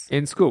schools.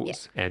 In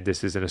schools. Yeah. And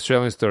this is an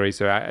Australian story.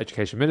 So our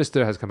education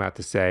minister has come out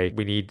to say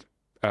we need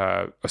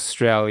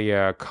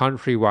Australia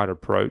countrywide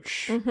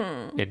approach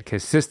in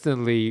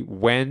consistently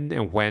when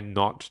and when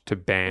not to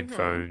ban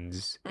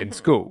phones in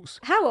schools.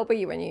 How old were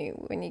you when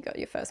you got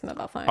your first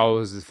mobile phone? I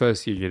was the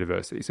first year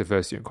university, so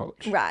first year in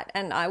college. Right,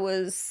 and I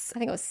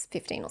think I was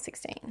 15 or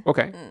 16.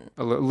 Okay,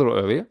 a little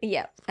earlier.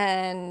 Yeah,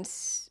 and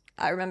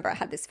I remember I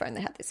had this phone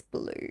that had this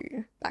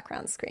blue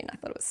background screen. I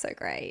thought it was so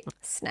great.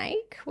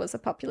 Snake was a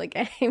popular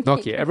game.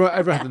 Nokia. Everyone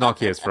had the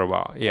Nokias for a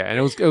while. Yeah, and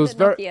it was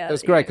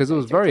great because it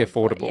was very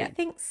affordable. Yeah, I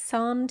think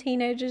some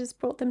teenagers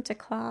brought them to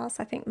class.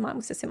 I think mine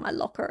was just in my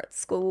locker at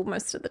school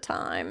most of the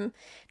time.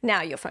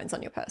 Now your phone's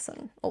on your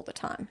person all the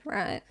time,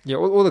 right? Yeah,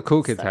 all the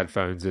cool kids had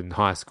phones in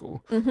high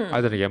school.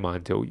 I didn't get mine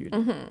until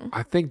uni.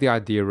 I think the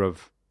idea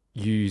of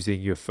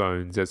using your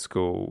phones at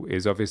school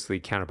is obviously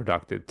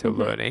counterproductive to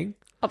learning.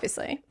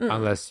 Obviously.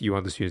 Unless you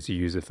want the students to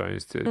use their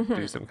phones to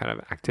do some kind of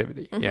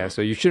activity. Yeah,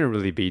 so you shouldn't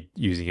really be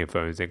using your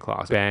phones in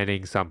class.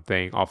 Banning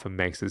something often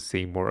makes it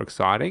seem more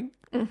exciting.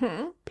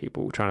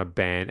 People trying to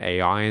ban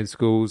AI in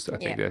schools, I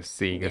think they're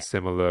seeing a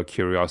similar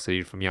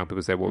curiosity from young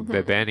people say, well,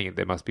 they're banning it,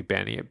 they must be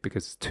banning it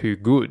because it's too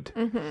good.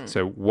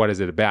 So what is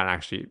it about?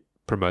 Actually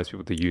promotes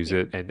people to use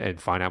it and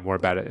find out more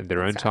about it in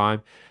their own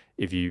time.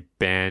 If you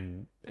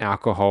ban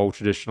alcohol,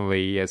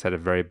 traditionally has had a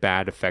very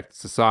bad effect on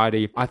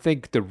society. I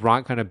think the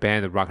right kind of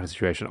ban, the right kind of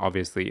situation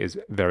obviously is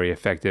very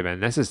effective and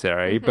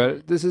necessary,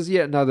 but this is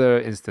yet another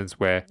instance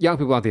where young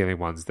people aren't the only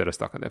ones that are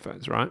stuck on their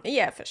phones, right?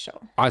 Yeah, for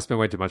sure. I spend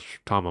way too much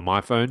time on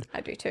my phone.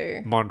 I do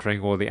too.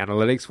 Monitoring all the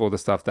analytics for all the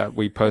stuff that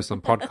we post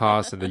on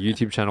podcasts and the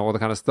YouTube channel, all the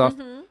kind of stuff.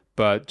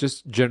 But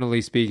just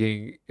generally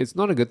speaking, it's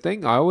not a good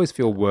thing. I always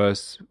feel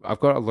worse. I've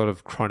got a lot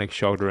of chronic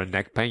shoulder and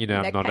neck pain.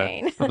 I'm not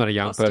a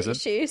young person.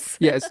 Issues.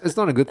 Yeah, it's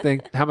not a good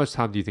thing. How much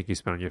time do you think you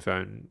spend on your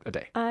phone a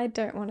day? I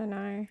don't want to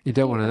know. You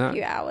don't want to know? A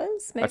few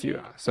hours, maybe. A few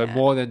hours. So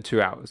more than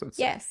 2 hours, let's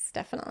say. Yes,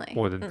 definitely.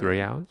 More than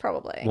 3 hours?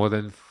 Probably. More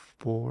than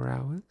 4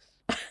 hours?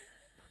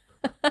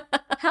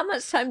 How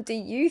much time do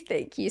you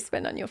think you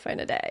spend on your phone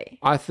a day?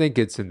 I think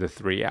it's in the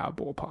 3 hour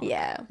ballpark.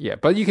 Yeah. Yeah,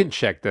 but you can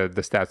check the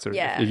stats.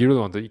 If you really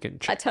want to, you can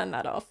check. I turn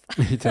that off.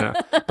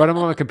 But I'm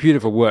on a computer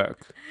for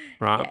work,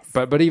 right?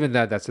 Yes. But even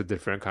that's a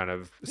different kind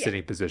of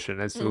sitting position.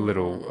 It's a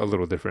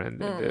little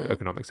different in the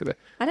economics of it.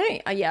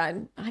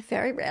 I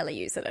very rarely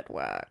use it at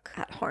work.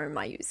 At home,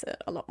 I use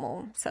it a lot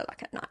more. So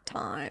like at night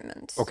time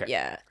and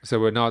So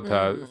we're not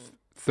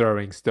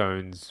throwing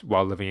stones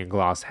while living in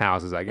glass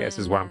houses, I guess,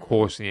 is what I'm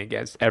cautioning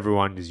against.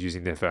 Everyone is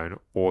using their phone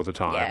all the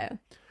time. Yeah.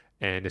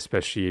 And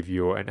especially if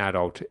you're an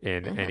adult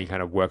in any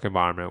kind of work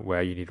environment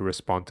where you need to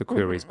respond to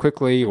queries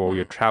quickly or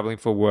you're traveling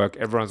for work,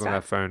 everyone's on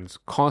their phones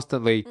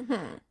constantly,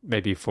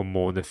 maybe for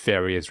more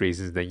nefarious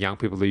reasons than young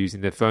people are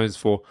using their phones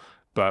for.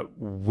 But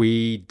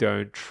we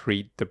don't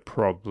treat the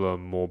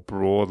problem more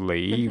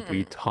broadly.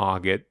 We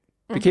target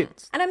the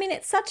kids. And I mean,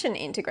 it's such an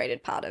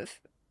integrated part of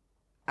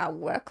our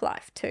work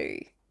life too.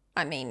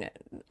 I mean,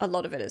 a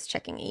lot of it is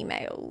checking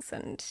emails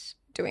and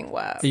doing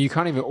work. And you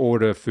can't even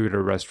order food at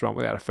a restaurant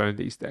without a phone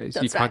these days.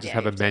 That's you can't right, just yeah,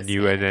 have you a have to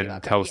menu scan and a then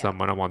QR tell code, yeah.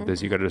 someone I want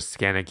this. You got to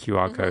scan a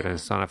QR code and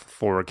sign up for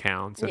 4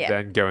 accounts and Yeah.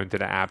 then go into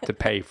the app to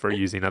pay for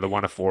using another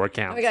one of 4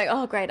 accounts. We go,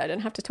 oh, great, I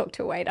don't have to talk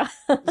to a waiter.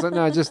 So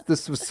no, just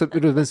this it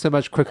would have been so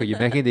much quicker. You're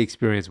making the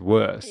experience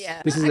worse.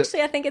 Yeah. This is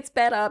Actually, I think it's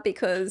better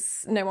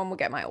because no one will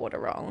get my order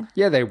wrong.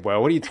 yeah, they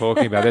will. What are you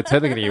talking about? They're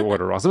totally going to get your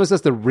order wrong. Someone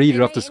has to read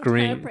it off the They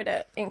screen. interpret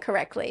it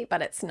incorrectly,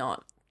 but it's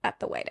not at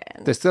the waiter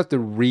end. They still have to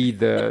read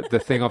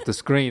the thing off the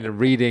screen, and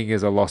reading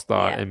is a lost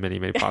art Yeah. in many,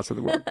 many parts of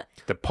the world.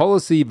 The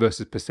policy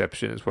versus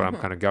perception is what I'm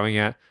kind of going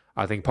at.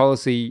 I think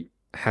policy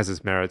has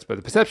its merits, but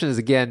the perception is,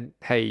 again,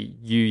 hey,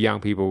 you young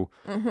people,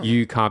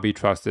 you can't be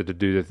trusted to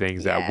do the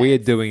things that we're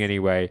doing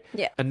anyway.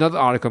 Yeah. Another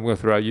article I'm going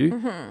to throw at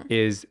you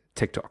is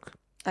TikTok.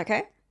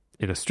 Okay.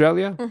 In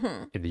Australia,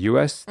 in the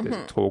US,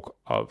 there's talk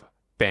of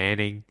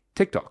banning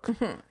TikTok.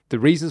 The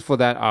reasons for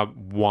that are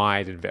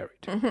wide and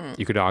varied.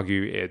 You could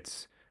argue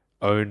it's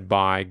owned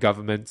by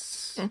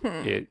governments.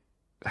 It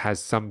has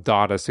some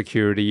data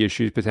security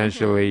issues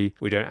potentially.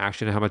 We don't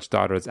actually know how much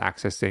data it's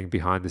accessing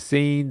behind the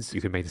scenes.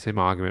 You can make the same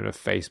argument of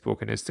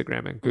Facebook and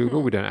Instagram and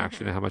Google. We don't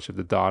actually know how much of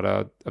the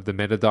data, of the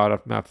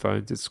metadata from our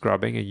phones it's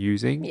scrubbing and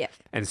using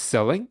and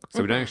selling.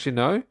 So we don't actually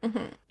know.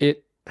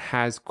 It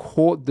has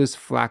caught this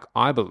flack,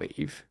 I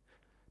believe,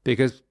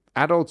 because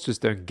adults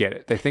just don't get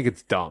it. They think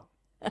it's dumb.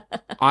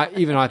 I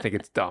think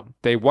it's dumb.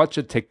 They watch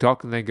a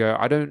TikTok and they go,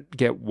 I don't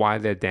get why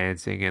they're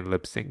dancing and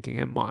lip syncing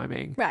and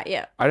miming. Right,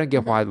 yeah. I don't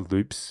get why it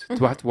loops.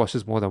 Do I have to watch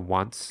this more than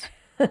once?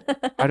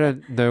 I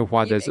don't know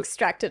why You've there's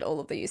extracted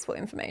all of the useful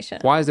information.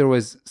 why is there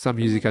always some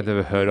music I've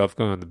never heard of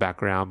going on in the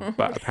background,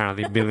 but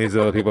apparently millions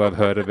of other people have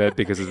heard of it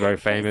because it's very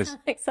famous.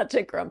 Like such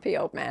a grumpy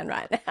old man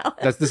right now.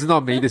 This is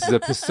not me. This is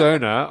a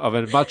persona of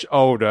a much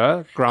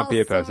older,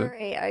 grumpier person.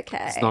 Sorry,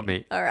 okay. It's not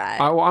me. All right.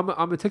 I'm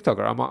a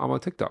TikToker. I'm on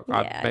TikTok. Yeah,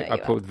 I know I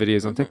you put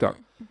videos on TikTok.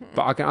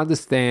 But I can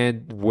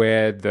understand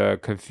where the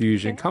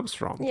confusion comes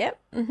from. Yep.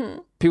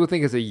 People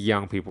think it's a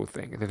young people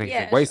thing. They think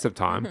Yeah, it's a waste of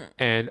time.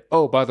 And,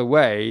 oh, by the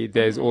way,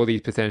 there's all these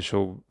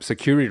potential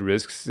security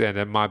risks and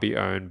it might be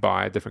owned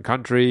by a different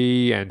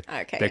country and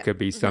Okay, there yeah. could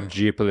be some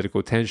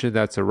geopolitical tension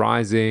that's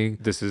arising.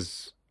 This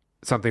is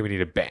something we need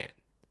to ban.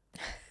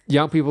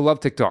 Young people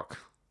love TikTok.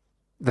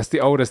 That's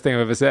the oldest thing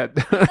I've ever said.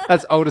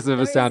 That's oldest I've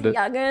ever sounded.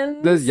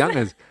 Youngins. There's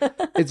youngins.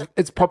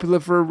 It's popular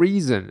for a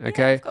reason,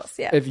 okay? of course,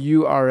 yeah. If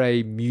you are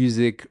a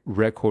music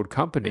record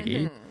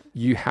company,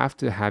 you have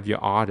to have your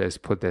artists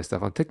put their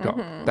stuff on TikTok.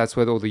 That's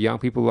where all the young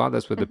people are.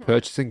 That's where the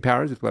purchasing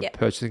power is. People have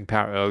purchasing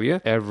power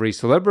earlier. Every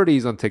celebrity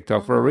is on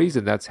TikTok for a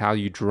reason. That's how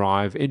you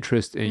drive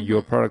interest in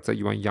your products that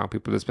you want young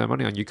people to spend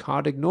money on. You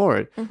can't ignore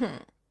it.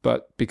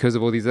 But because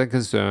of all these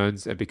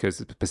concerns and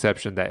because of the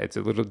perception that it's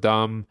a little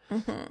dumb,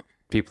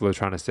 people are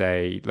trying to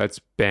say, let's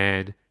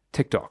ban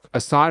TikTok.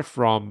 Aside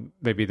from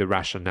maybe the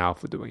rationale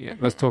for doing it,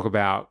 let's talk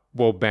about,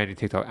 will banning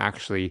TikTok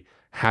actually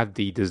have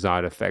the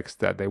desired effects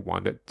that they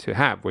want it to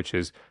have, which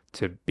is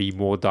to be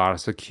more data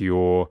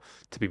secure,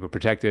 to be more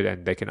protected.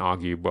 And they can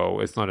argue, well,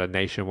 it's not a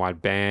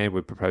nationwide ban.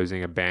 We're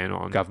proposing a ban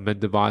on government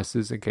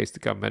devices in case the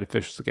government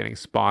officials are getting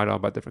spied on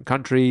by different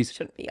countries.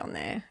 Shouldn't be on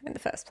there in the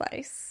first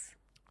place.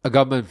 A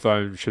government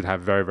phone should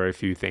have very, very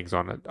few things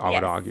on it, I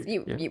would argue.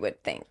 You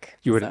would think.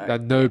 You would So,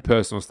 have no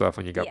personal stuff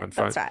on your government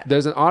phone. that's right.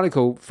 There's an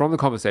article from the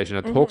conversation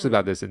that talks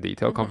about this in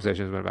detail.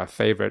 Conversation is one of our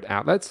favorite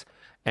outlets.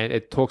 And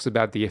it talks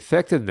about the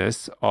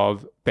effectiveness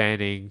of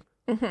banning,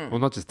 well,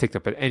 not just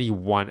TikTok, but any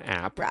one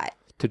app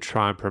to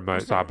try and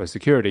promote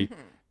cybersecurity.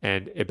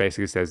 And it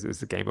basically says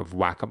it's a game of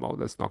whack-a-mole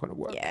that's not going to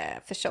work. Yeah,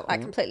 for sure. I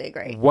completely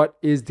agree. What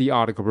is the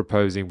article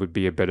proposing would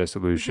be a better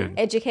solution?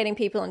 Educating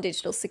people on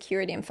digital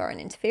security and foreign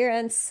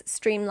interference,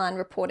 streamline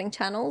reporting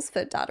channels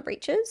for data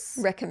breaches,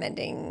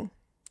 recommending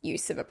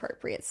use of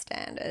appropriate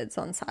standards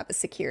on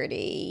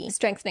cybersecurity,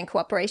 strengthening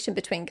cooperation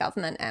between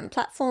government and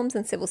platforms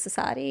and civil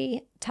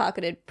society,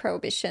 targeted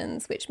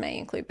prohibitions, which may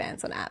include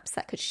bans on apps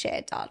that could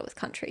share data with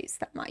countries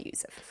that might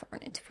use it for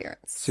foreign interference.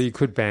 So you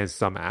could ban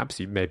some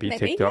apps, maybe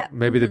TikTok, yeah.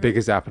 maybe the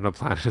biggest app on the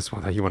planet is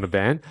one that you want to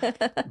ban.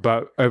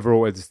 But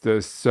overall, it's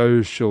the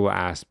social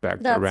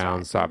aspect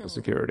around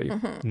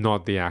cybersecurity,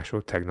 not the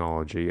actual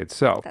technology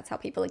itself. That's how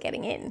people are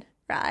getting in.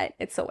 Right?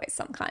 It's always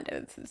some kind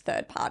of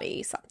third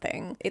party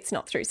something. It's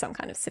not through some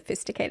kind of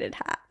sophisticated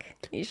hack,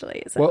 usually,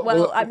 is it?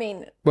 Well, I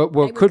mean, well,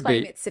 they could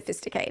claim be. it's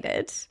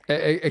sophisticated.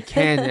 It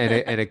can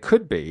and it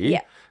could be.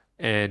 Yeah.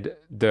 And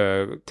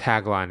the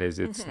tagline is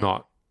it's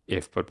not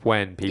if but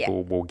when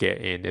people will get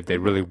in if they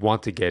really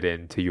want to get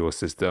into your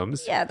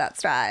systems. Yeah,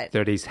 that's right.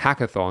 There are these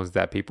hackathons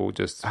that people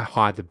just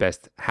hire the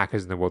best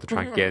hackers in the world to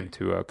try and get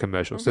into a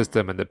commercial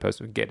system, and the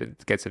person who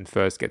gets in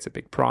first gets a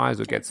big prize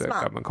or gets a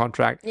government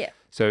contract. Yeah.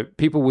 So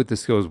people with the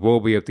skills will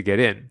be able to get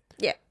in.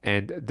 Yeah.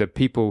 And the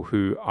people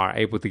who are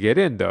able to get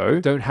in, though,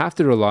 don't have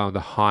to rely on the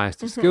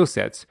highest of skill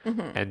sets.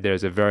 And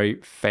there's a very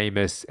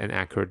famous and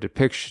accurate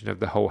depiction of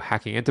the whole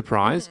hacking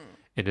enterprise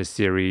in a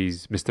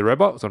series, Mr.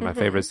 Robot. It's one of my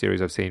favorite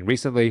series I've seen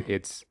recently.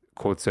 It's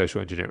called Social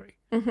Engineering.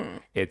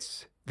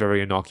 It's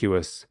very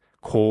innocuous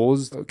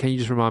cause. Can you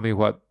just remind me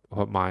what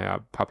what my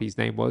puppy's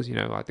name was. You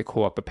know, like they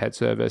call up a pet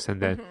service,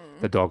 and then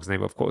the dog's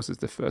name, of course, is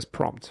the first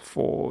prompt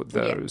for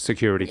the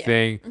security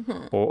thing.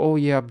 Or, oh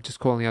yeah, I'm just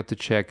calling out to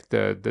check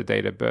the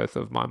date of birth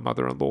of my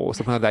mother-in-law or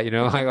something like that. You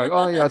know, like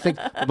oh yeah, I think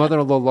the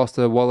mother-in-law lost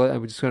her wallet,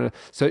 and we're just gonna.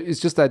 So it's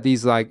just that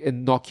these like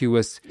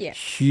innocuous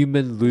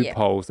human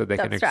loopholes that they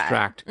can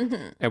extract,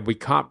 and we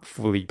can't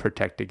fully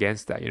protect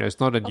against that. You know, it's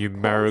not a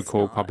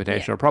numerical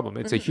computational problem;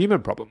 it's a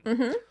human problem.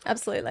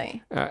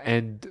 Absolutely.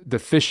 And the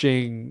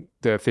phishing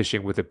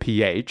with a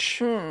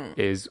PH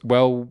is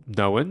well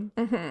known,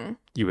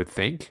 you would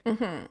think,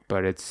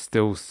 but it's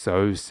still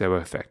so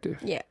effective.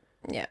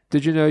 Yeah.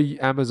 Did you know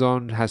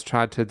Amazon has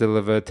tried to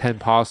deliver 10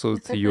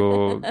 parcels to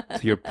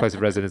your place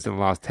of residence in the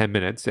last 10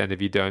 minutes? And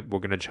if you don't, we're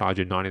going to charge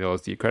you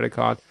 $90 to your credit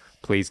card.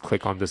 Please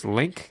click on this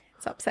link.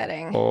 It's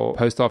upsetting. Or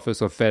Post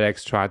Office or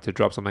FedEx tried to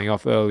drop something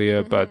off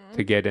earlier, but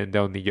to get in,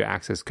 they'll need your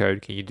access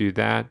code. Can you do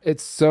that?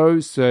 It's so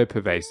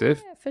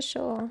pervasive. Yeah, for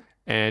sure.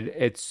 And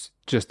it's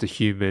just a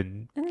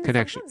human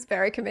connection. It's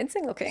very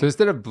convincing looking. So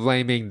instead of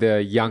blaming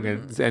the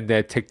youngins and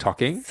their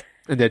TikToking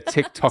and their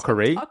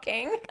TikTokery,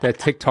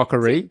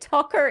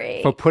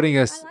 for putting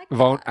us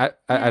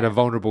at a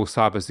vulnerable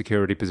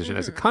cybersecurity position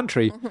as a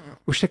country,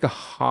 we should take a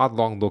hard,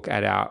 long look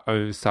at our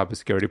own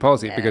cybersecurity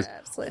policy because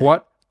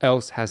what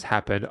else has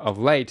happened of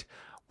late?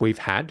 We've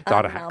had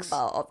data hacks. A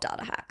number of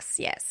data hacks,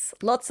 yes.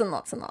 Lots and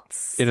lots and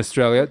lots. In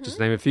Australia, just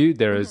to name a few,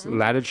 there is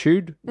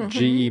Latitude,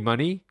 GE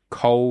Money,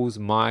 Coles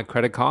My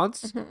Credit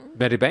Cards,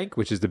 Medibank,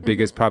 which is the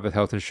biggest private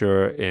health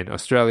insurer in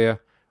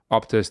Australia,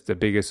 Optus, the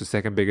biggest or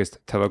second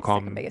biggest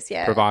telecom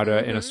provider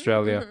in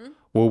Australia,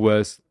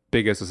 Woolworths,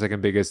 biggest or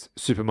second biggest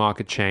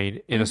supermarket chain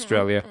in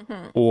Australia.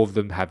 All of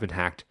them have been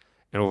hacked.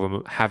 And all of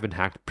them have been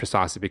hacked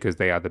precisely because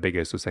they are the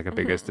biggest or second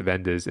biggest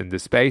vendors in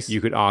this space.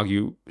 You could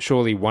argue,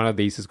 surely one of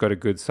these has got a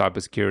good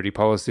cybersecurity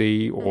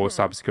policy or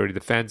cybersecurity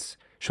defense.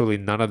 Surely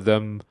none of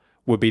them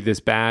would be this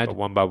bad. But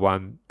one by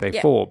one, they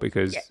fall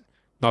because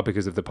not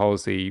because of the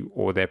policy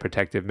or their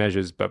protective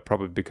measures, but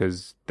probably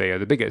because they are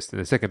the biggest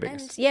and the second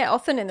biggest. And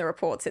often in the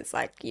reports, it's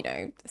like, you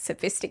know,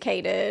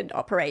 sophisticated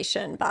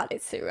operation, but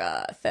it's through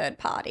a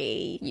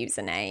third-party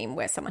username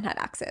where someone had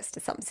access to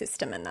some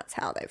system and that's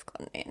how they've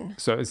gotten in.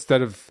 So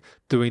instead of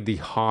doing the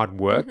hard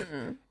work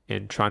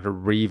in trying to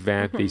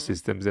revamp these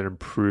systems and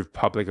improve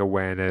public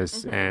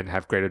awareness and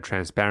have greater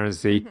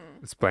transparency,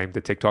 let's blame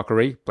the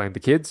TikTokery, blame the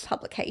kids.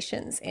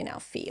 Publications in our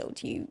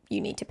field, you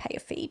need to pay a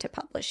fee to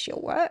publish your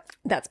work.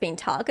 That's been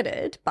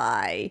targeted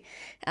by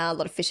a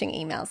lot of phishing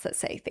emails that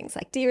say things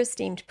like, "Dear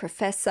esteemed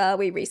professor,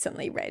 we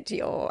recently read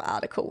your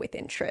article with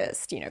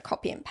interest, you know,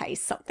 copy and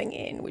paste something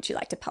in. Would you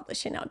like to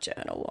publish in our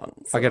journal on?"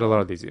 I get a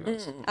lot of these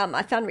emails.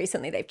 I found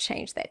recently they've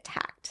changed their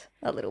tact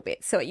a little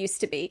bit. So it used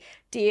to be,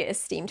 "Dear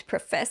esteemed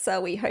professor,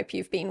 we hope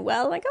you've been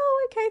well." Like,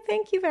 "Oh, okay,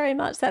 thank you very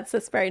much.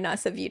 That's very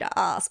nice of you to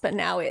ask." But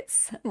now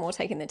it's more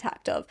taking the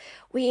tact of,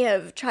 "We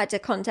have tried to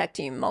contact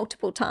you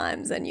multiple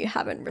times and you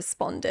haven't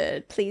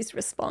responded. Please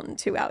respond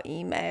to our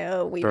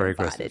email. We've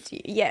invited you."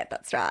 Yeah,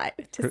 that's right.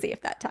 To see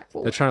if that tact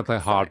will They're trying to play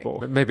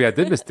hardball. Maybe I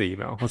did miss the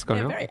email. What's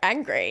going on? They're very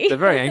angry. They're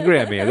very angry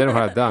at me. I don't know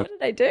what I've done. What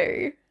did I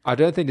do? I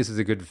don't think this is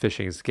a good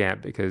phishing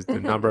scam because the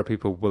number of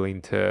people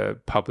willing to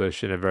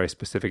publish in a very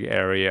specific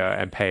area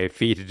and pay a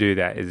fee to do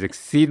that is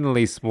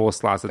exceedingly small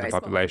slice of the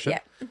population.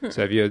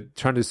 So if you're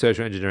trying to do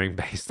social engineering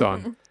based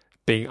on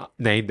being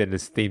named an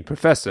esteemed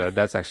professor,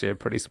 that's actually a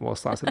pretty small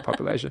slice of the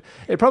population.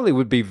 It probably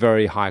would be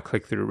very high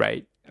click-through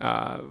rate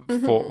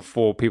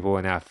for people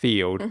in our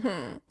field.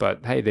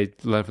 But hey, they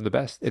learn from the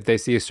best. If they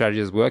see a strategy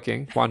is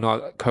working, why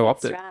not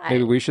co-opt it? Right.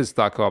 Maybe we should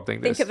start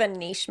co-opting this. Think of a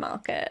niche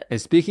market. And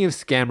speaking of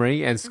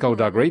scammery and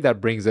skullduggery, that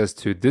brings us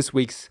to this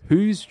week's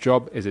Whose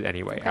Job Is It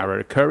Anyway? Our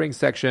recurring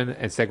section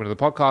and segment of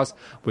the podcast,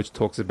 which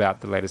talks about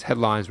the latest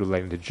headlines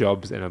relating to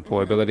jobs and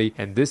employability.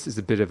 And this is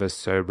a bit of a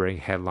sobering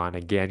headline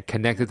again,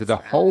 connected to the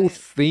whole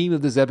theme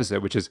of this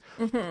episode, which is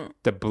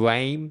the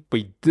blame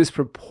we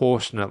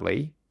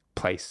disproportionately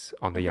place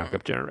on the younger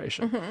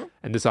generation.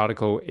 And this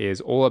article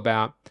is all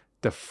about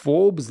the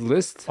Forbes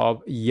list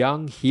of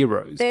young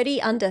heroes.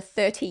 30 under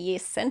 30-year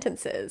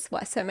sentences.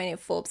 Why so many of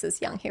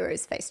Forbes' young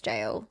heroes face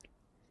jail.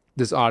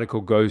 This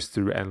article goes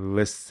through and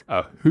lists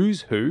a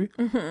who's who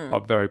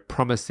of very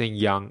promising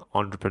young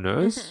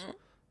entrepreneurs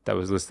that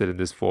was listed in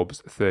this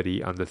Forbes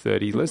 30 under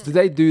 30 list. Did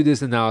they do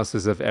this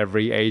analysis of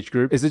every age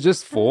group? Is it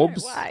just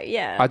Forbes? Why?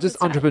 Yeah. Are just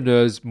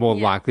entrepreneurs more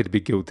likely to be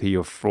guilty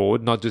of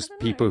fraud, not just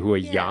people who are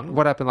young?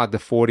 What happened like the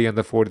 40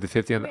 under 40, the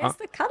 50 under... Where's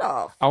the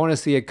cutoff? I want to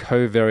see a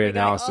covariate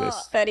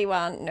analysis.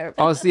 31, no.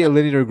 I want to see a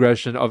linear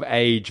regression of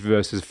age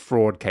versus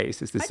fraud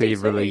cases to see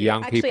if really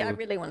young people I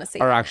really want to see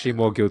are actually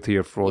more guilty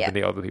of fraud than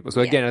the older people.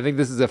 So again, I think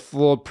this is a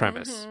flawed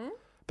premise.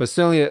 But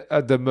certainly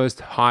the most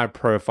high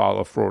profile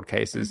of fraud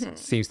cases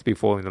seems to be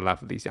falling in the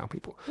lap of these young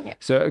people.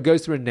 So it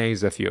goes through and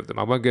names a few of them.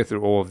 I won't go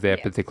through all of their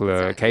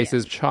particular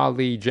cases.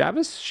 Charlie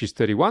Jarvis, she's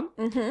 31.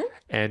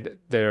 And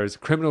there's a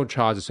criminal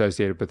charge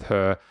associated with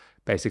her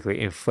basically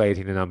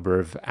inflating the number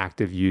of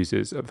active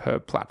users of her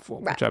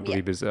platform, which I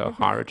believe is a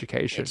higher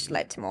education. Which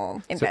led to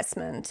more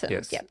investment. And,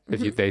 Yes. Yep.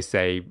 If they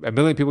say 1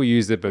 million people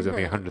use it, but there's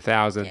only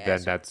 100,000,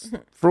 then that's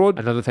fraud.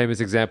 Another famous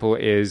example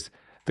is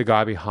the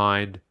guy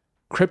behind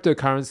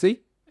cryptocurrency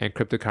and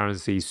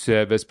cryptocurrency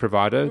service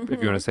provider, if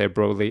you want to say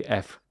broadly,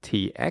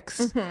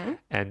 FTX.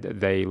 And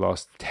they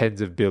lost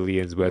tens of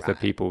billions worth of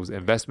people's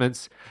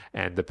investments.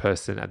 And the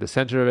person at the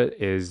center of it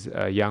is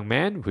a young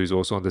man who's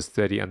also on this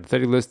 30 under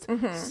 30 list,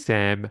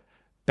 Sam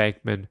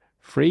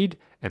Bankman-Fried.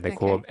 And they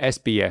call him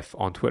SBF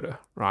on Twitter,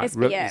 right?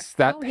 SBF. It's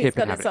that Oh, hip he's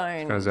got and his habit.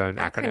 He's got his own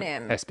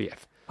acronym, SBF.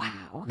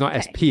 Wow. Not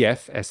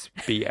SPF,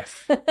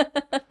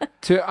 SBF.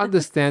 To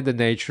understand the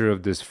nature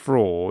of this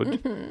fraud,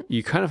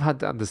 you kind of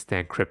had to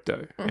understand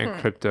crypto and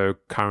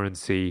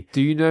cryptocurrency.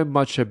 Do you know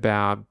much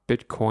about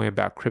Bitcoin,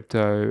 about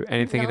crypto,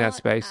 anything in that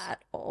space? Not at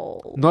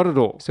all. Not at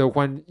all. So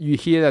when you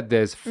hear that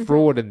there's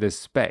fraud in this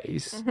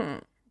space,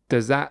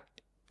 does that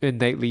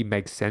innately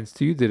make sense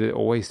to you? Did it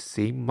always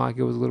seem like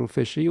it was a little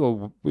fishy,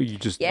 or were you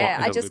just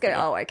I just go,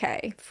 oh,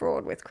 okay,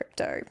 fraud with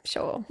crypto,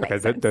 sure. Okay,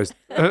 Makes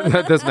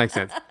that does make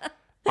sense.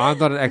 I'm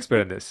not an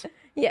expert in this.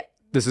 Yeah.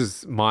 This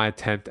is my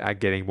attempt at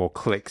getting more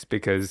clicks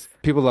because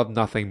people love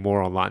nothing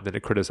more online than to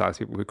criticize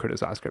people who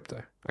criticize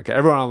crypto. Okay,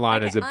 everyone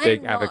online is a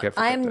big advocate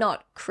for crypto. I am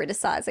not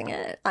criticizing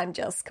it. I'm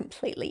just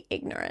completely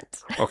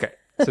ignorant. Okay.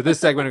 So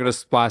this segment I'm going to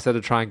splice out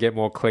to try and get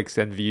more clicks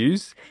and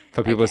views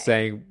for people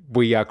saying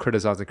we are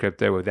criticizing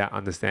crypto without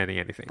understanding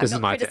anything. This I'm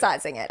is not my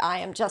criticizing it. I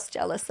am just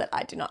jealous that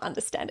I do not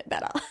understand it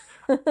better.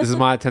 This is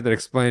my attempt at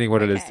explaining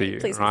what it is to you,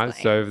 please right?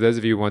 explain. So if those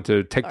of you who want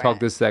to TikTok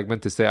this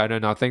segment to say I know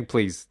nothing,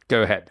 please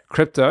go ahead.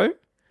 Crypto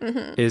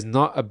is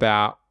not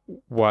about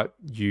what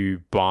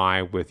you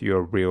buy with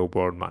your real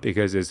world money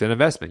because it's an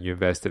investment. You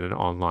invest in an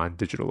online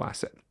digital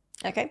asset.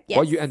 Okay. Yes.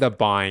 What you end up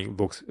buying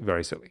looks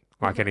very silly.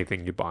 Like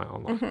anything you buy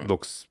online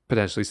looks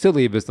potentially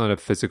silly if it's not a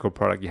physical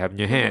product you have in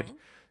your hand.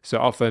 So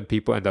often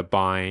people end up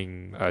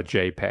buying a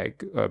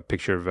JPEG, a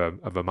picture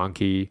of a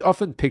monkey,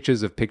 often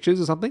pictures of pictures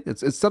or something.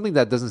 It's something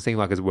that doesn't seem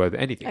like it's worth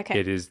anything. Okay.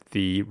 It is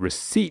the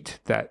receipt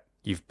that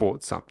you've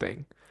bought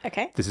something.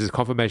 Okay. This is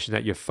confirmation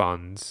that your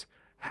funds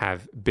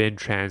have been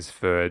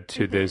transferred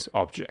to this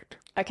object.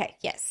 Okay.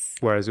 Yes.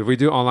 Whereas if we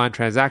do online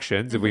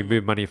transactions, if we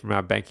move money from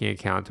our banking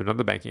account to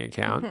another banking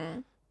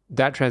account,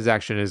 that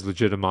transaction is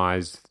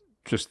legitimized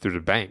just through the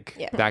bank.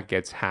 Yeah. That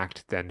gets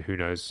hacked, then who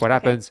knows what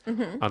happens,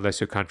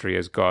 unless your country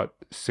has got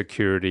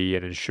security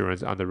and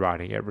insurance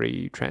underwriting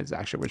every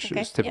transaction, which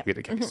is typically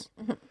the case.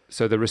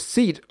 So the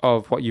receipt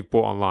of what you've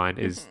bought online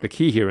is the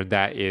key here, and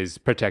that is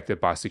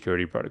protected by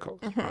security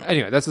protocols.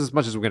 Anyway, that's as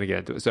much as we're going to get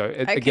into it. So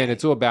again,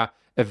 it's all about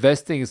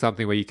investing in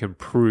something where you can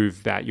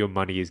prove that your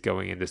money is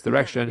going in this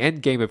direction.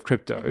 End game of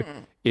crypto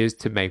is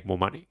to make more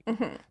money.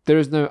 There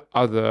is no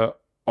other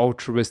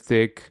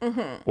altruistic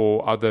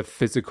or other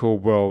physical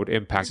world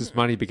impacts. Just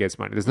money begets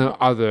money. There's no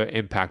other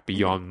impact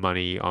beyond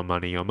money on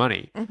money on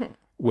money,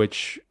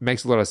 which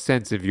makes a lot of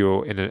sense if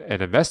you're an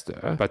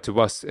investor. But to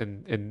us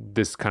in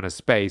this kind of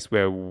space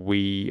where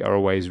we are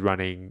always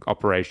running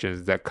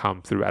operations that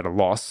come through at a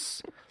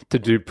loss to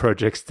do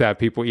projects that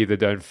people either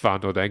don't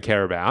fund or don't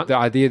care about, the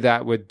idea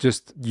that we'd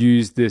just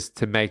use this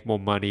to make more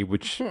money,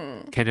 which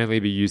can only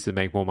be used to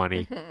make more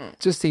money,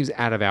 just seems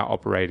out of our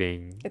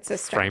operating It's a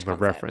frame strange of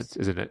concept. reference,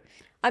 isn't it?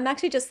 I'm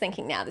actually just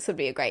thinking now this would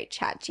be a great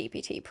chat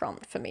GPT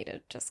prompt for me to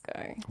just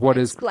go What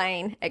is-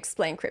 explain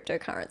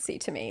cryptocurrency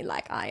to me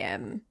like I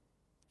am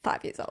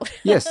 5 years old.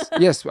 Yes.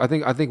 I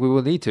think we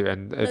will need to.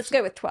 And Let's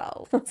go with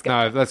 12. Let's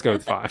go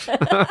with 5.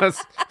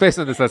 Based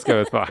on this, let's go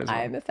with 5.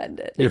 I am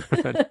offended. You're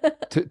offended.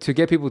 To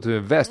get people to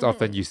invest,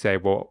 often you say,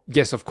 well,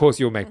 yes, of course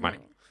you'll make money.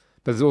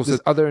 But there's also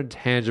this other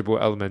intangible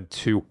element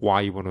to why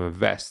you want to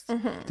invest,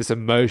 this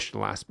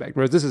emotional aspect.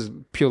 Whereas this is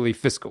purely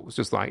fiscal. It's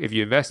just like if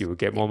you invest, you will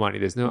get more money.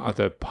 There's no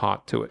other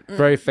part to it.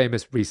 Very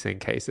famous recent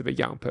case of a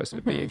young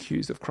person being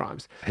accused of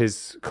crimes.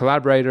 His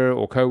collaborator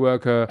or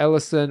co-worker,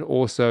 Ellison,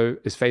 also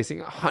is facing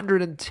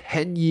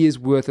 110 years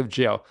worth of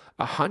jail.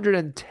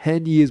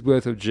 110 years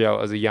worth of jail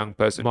as a young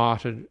person.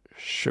 Martin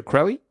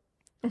Shkreli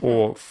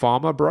or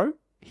Farmer Bro.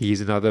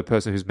 He's another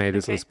person who's made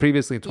this list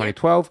previously in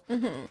 2012.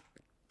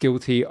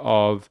 Guilty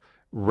of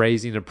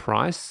raising the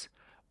price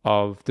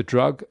of the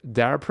drug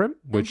Daraprim,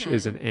 which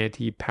is an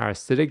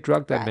anti-parasitic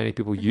drug that many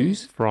people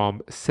use, from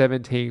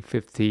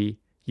 $17.50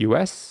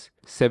 US,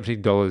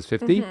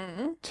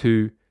 $17.50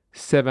 to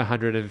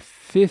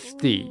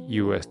 $750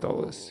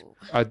 US.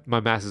 My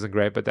math isn't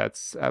great, but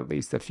that's at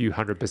least a few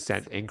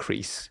 100%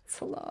 increase It's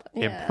a lot.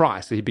 in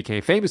price. So he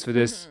became famous for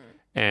this.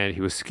 And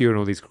he was skewed in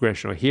all these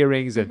congressional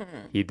hearings, and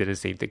he didn't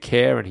seem to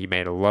care, and he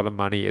made a lot of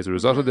money as a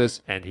result of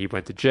this, and he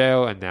went to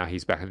jail, and now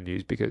he's back in the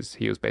news because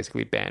he was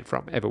basically banned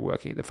from ever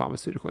working in the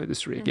pharmaceutical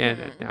industry again,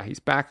 and now he's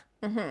back.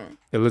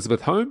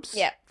 Elizabeth Holmes,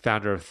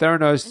 founder of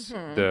Theranos,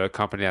 the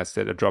company that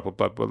said a drop of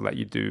blood will let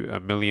you do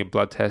 1 million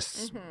blood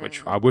tests,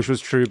 which I wish was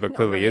true, but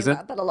clearly Really isn't.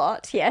 about, but a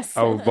lot, yes.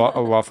 A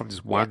lot from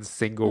just one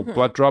single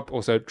blood drop.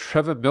 Also,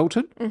 Trevor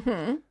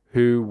Milton,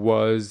 who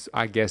was,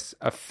 I guess,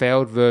 a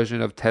failed version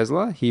of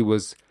Tesla. He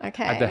was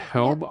at the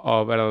helm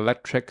of an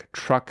electric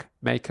truck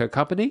maker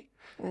company.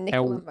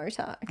 Nikola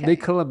Motor. Okay.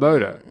 Nikola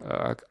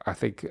Motor. I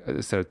think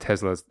instead of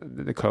Tesla's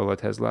Nikola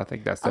Tesla, I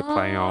think that's the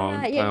play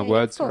on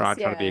words, of course, right?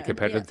 Trying to be a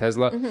competitive yeah.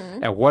 Tesla.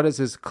 And what is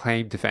his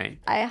claim to fame?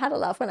 I had a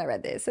laugh when I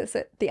read this.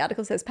 The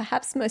article says,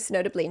 perhaps most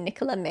notably,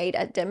 Nikola made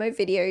a demo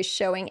video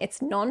showing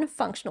its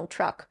non-functional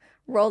truck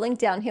rolling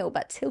downhill,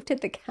 but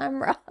tilted the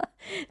camera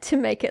to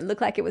make it look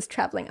like it was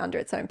traveling under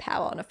its own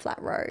power on a flat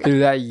road. Through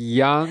that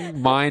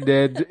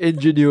young-minded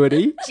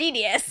ingenuity.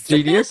 Genius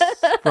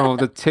From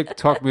the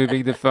TikTok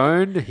moving the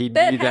phone. He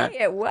but knew that.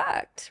 Hey, it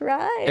worked,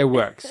 right? It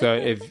works. So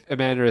if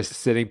Amanda is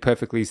sitting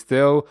perfectly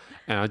still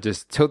and I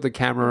just tilt the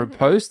camera and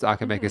post, I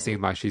can make it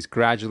seem like she's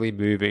gradually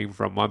moving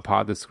from one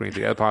part of the screen to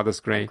the other part of the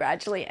screen.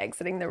 Gradually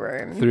exiting the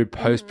room. Through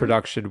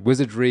post-production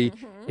wizardry,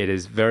 it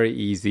is very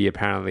easy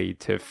apparently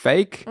to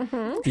fake.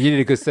 You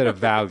need a good set of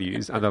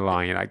values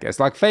underlying it, I guess.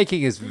 Like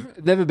faking has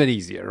never been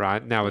easier,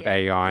 right? Now with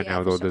AI, now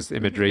with all this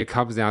imagery, it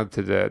comes down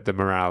to the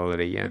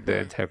morality and the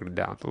integrity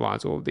down the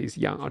lines of all of these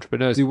young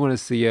entrepreneurs. You want to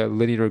see a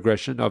linear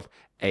regression of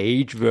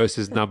age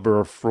versus number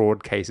of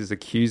fraud cases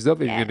accused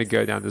of. If you're going to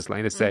go down this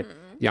lane and say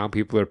young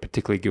people are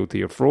particularly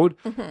guilty of fraud,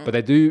 but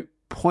they do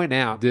point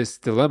out this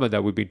dilemma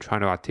that we've been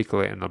trying to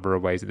articulate in a number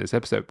of ways in this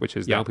episode, which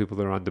is young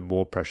people are under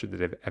more pressure than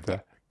they've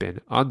ever been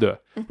under.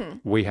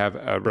 We have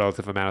a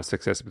relative amount of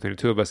success between the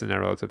two of us in our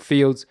relative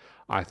fields.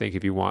 I think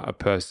if you want a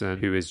person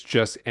who is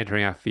just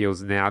entering our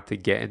fields now to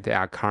get into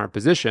our current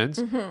positions,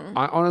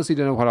 I honestly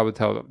don't know what I would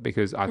tell them,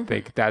 because I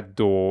think that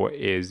door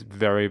is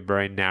very,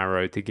 very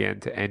narrow to get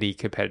into any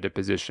competitive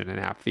position in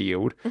our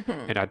field.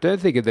 And I don't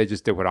think if they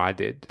just did what I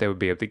did, they would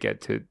be able to get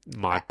to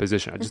my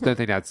position. I just don't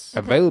think that's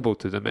available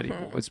to them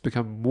anymore. It's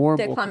become more and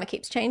The more... climate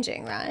keeps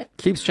changing, right?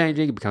 Keeps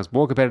changing. It becomes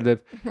more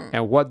competitive.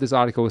 And what this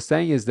article is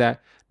saying is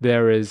that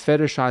there is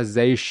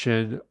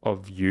fetishization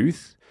of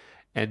youth,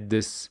 and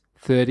this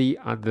 30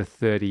 under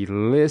 30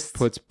 list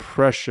puts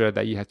pressure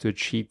that you have to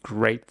achieve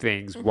great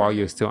things while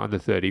you're still under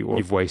 30 or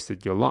you've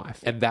wasted your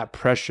life. And that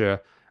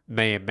pressure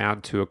may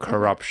amount to a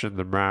corruption,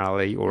 the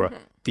morality, or a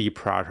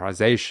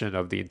deprioritization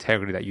of the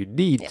integrity that you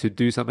need to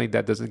do something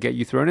that doesn't get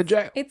you thrown in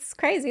jail. It's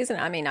crazy, isn't it?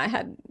 I mean, I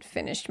had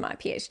finished my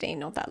PhD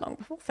not that long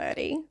before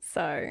 30,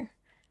 so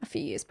a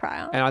few years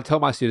prior. And I tell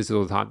my students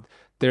all the time,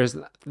 there's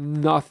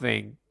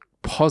nothing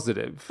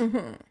positive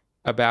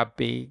about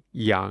being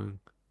young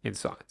in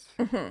science.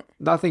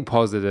 Nothing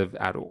positive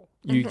at all.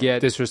 You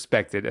get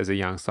disrespected as a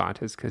young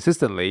scientist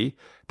consistently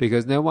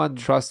because no one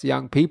trusts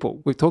young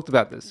people. We've talked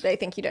about this. They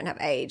think you don't have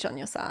age on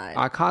your side.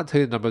 I can't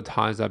tell you the number of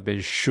times I've been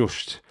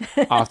shushed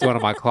after one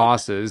of my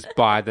classes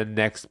by the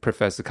next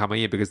professor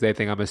coming in because they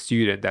think I'm a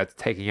student that's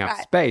taking up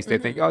space. They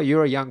think, oh,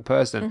 you're a young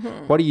person.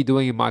 What are you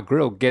doing in my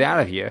grill? Get out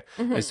of here.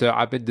 And so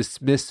I've been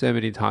dismissed so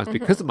many times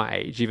because of my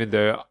age, even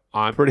though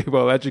I'm pretty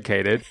well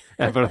educated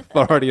and have an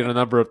authority on a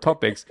number of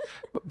topics.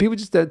 But people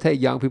just don't take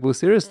young people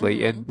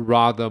seriously in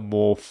rather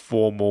more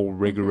formal,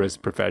 rigorous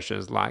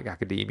professions like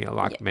academia,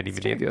 like many of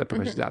the other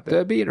professions out there.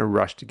 Don't be in a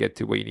rush to get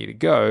to where you need to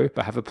go,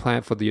 but have a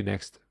plan for your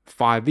next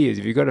 5 years.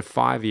 If you've got a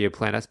 5-year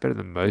plan, that's better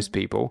than most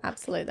people.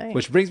 Absolutely.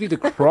 Which brings me to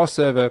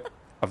crossover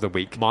of the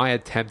week. My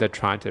attempt at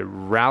trying to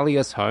rally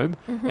us home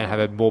and have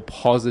a more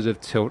positive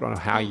tilt on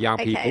how young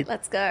people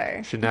let's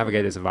go. should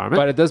navigate this environment.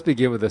 But it does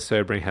begin with a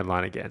sobering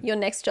headline again. Your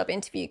next job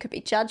interview could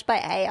be judged by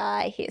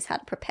AI. Here's how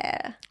to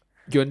prepare.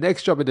 Your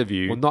next job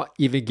interview will not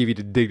even give you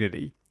the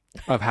dignity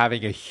of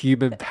having a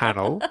human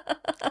panel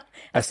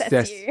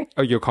assess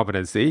your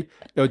competency.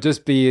 It'll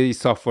just be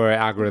software,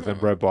 algorithm,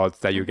 robots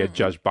that you get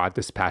judged by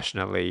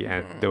dispassionately,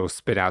 and they'll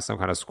spit out some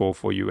kind of score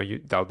for you,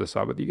 and they'll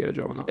decide whether you get a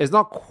job or not. It's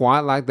not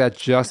quite like that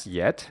just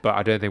yet, but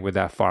I don't think we're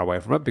that far away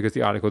from it because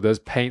the article does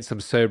paint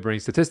some sobering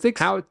statistics.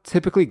 How it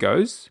typically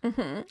goes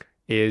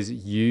is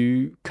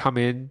you come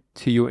in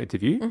to your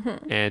interview,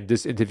 and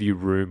this interview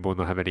room will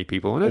not have any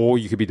people in it, or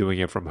you could be doing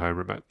it from home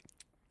remote.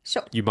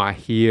 Sure. You might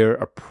hear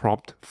a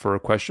prompt for a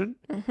question,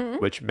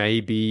 which may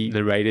be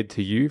narrated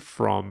to you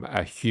from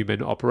a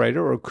human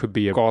operator, or it could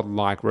be a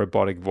godlike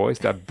robotic voice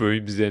that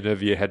booms in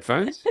over your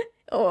headphones.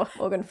 Or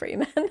Morgan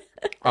Freeman.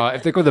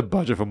 If they've got the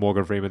budget for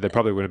Morgan Freeman, they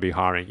probably wouldn't be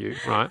hiring you,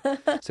 right?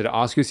 So to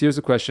ask you a series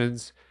of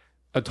questions,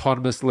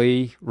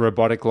 autonomously,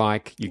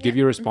 robotic-like, you give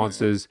your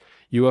responses.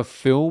 You are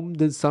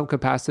filmed in some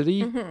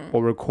capacity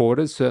or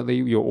recorded, certainly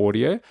your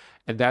audio,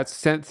 and that's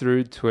sent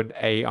through to an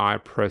AI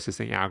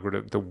processing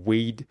algorithm to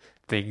weed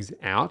things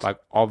out, like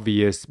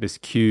obvious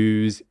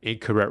miscues,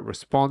 incorrect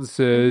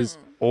responses,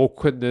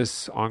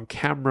 awkwardness on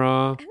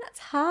camera. And that's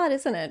hard,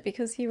 isn't it?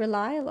 Because you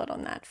rely a lot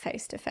on that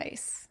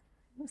face-to-face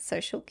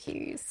social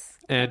cues.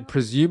 And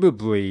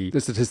presumably,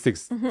 the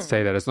statistics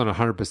say that it's not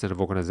 100%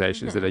 of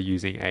organizations that are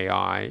using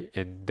AI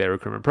in their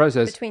recruitment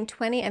process. Between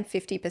 20 and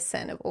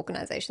 50% of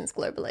organizations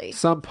globally.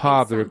 Some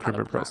part of the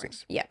recruitment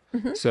process. Yeah.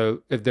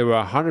 So if there were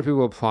 100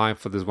 people applying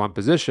for this one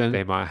position,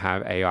 they might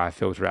have AI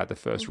filter out the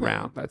first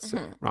round, let's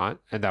say, right?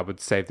 And that would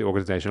save the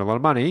organization a lot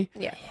of money.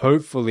 Yeah.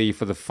 Hopefully,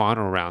 for the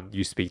final round,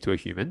 you speak to a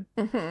human,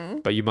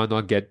 but you might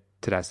not get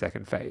to that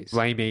second phase.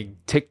 Blaming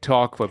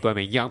TikTok for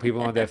blaming young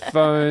people on their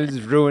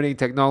phones, ruining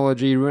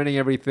technology, ruining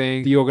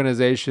everything. The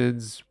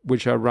organizations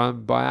which are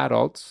run by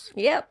adults.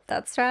 Yep,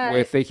 that's right.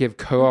 We're thinking of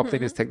co-opting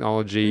this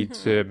technology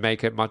to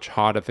make it much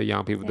harder for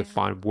young people to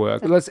find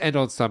work. But let's end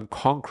on some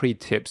concrete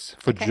tips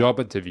for job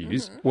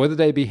interviews, whether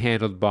they be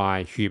handled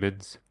by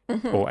humans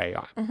or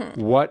AI.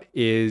 What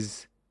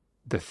is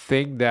the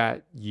thing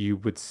that you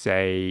would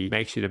say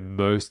makes you the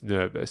most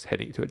nervous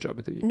heading into a job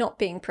interview? Not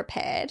being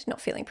prepared,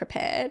 not feeling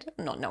prepared,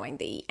 not knowing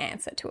the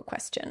answer to a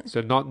question.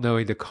 So not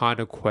knowing the kind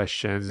of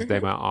questions they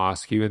might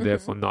ask you and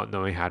therefore not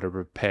knowing how to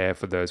prepare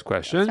for those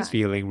questions,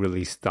 feeling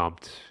really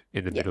stumped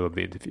in the middle of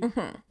the interview,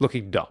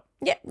 looking dumb.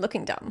 Yeah,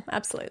 looking dumb.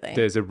 Absolutely.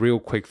 There's a real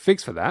quick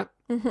fix for that.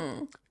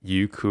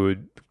 You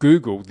could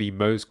Google the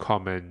most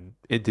common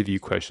interview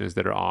questions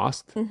that are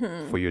asked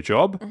for your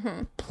job,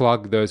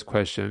 plug those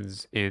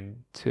questions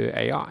into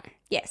AI.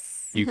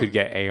 Yes. You could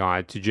get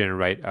AI to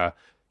generate a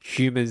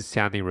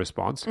human-sounding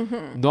response,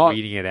 not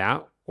reading it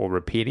out or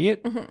repeating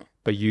it,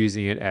 but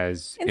using it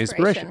as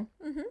inspiration.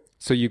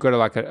 So you've got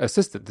like an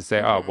assistant to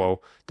say, oh,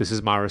 well, this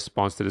is my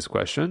response to this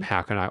question.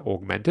 How can I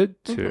augment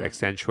it to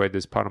accentuate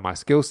this part of my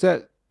skill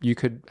set? You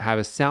could have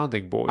a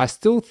sounding board. I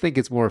still think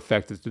it's more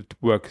effective to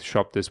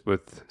workshop this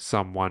with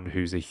someone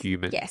who's a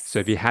human. Yes. So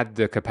if you had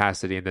the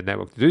capacity and the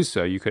network to do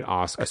so, you could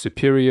ask a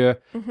superior,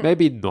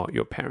 maybe not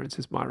your parents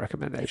is my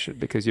recommendation,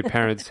 because your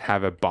parents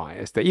have a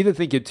bias. They either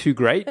think you're too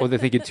great or they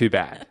think you're too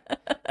bad.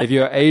 If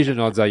you're Asian,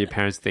 odds are your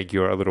parents think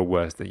you're a little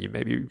worse than you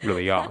maybe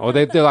really are. Or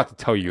they like to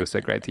tell you you're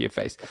so great to your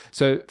face.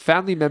 So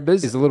family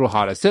members is a little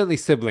harder. Certainly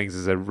siblings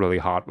is a really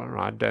hard one,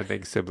 right? I don't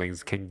think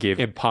siblings can give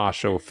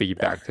impartial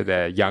feedback to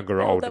their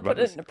younger or older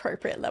brothers.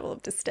 Appropriate level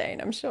of disdain,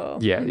 I'm sure.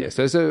 Yeah.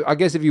 So I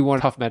guess if you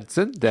want tough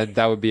medicine, then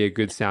that would be a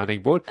good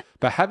sounding board.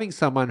 But having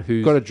someone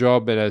who's got a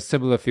job in a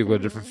similar field or a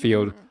different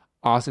field,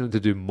 asking them to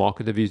do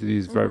mock interviews with you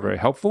is very, very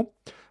helpful.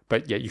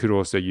 But yeah, you could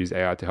also use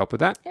AI to help with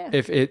that. Yeah.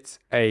 If it's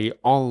a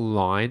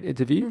online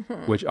interview,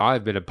 which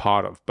I've been a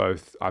part of,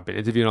 both I've been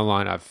interviewing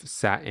online, I've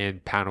sat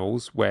in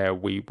panels where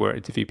we were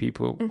interviewing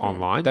people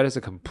online, that is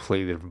a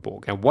completely different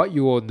ballgame. And what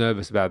you're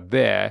nervous about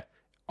there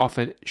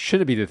often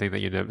shouldn't be the thing that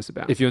you're nervous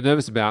about. If you're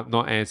nervous about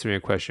not answering a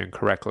question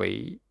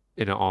correctly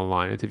in an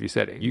online interview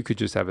setting, you could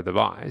just have a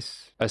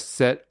device, a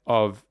set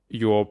of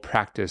your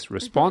practice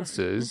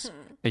responses,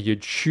 and you're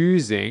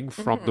choosing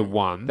from the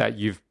one that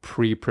you've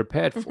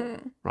pre-prepared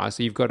for, right?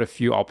 So you've got a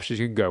few options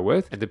you can go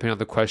with, and depending on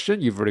the question,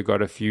 you've already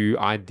got a few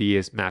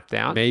ideas mapped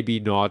out. Maybe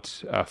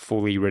not a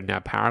fully written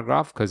out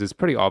paragraph, because it's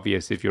pretty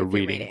obvious if you're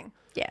reading.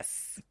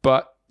 Yes.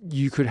 But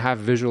you could have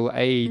visual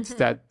aids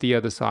that the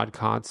other side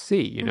can't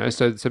see, you know?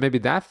 So maybe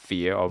that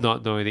fear of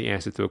not knowing the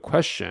answer to a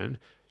question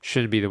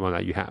shouldn't be the one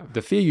that you have.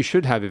 The fear you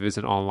should have if it's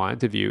an online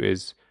interview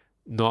is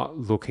not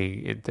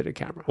looking into the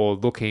camera or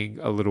looking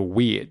a little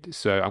weird.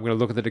 So I'm going to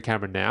look into the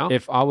camera now.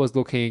 If I was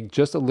looking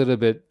just a little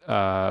bit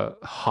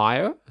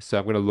higher, so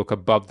I'm going to look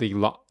above the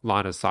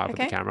line of sight of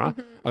the camera,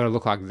 I'm going to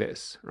look like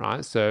this,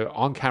 right? So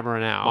on camera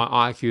now,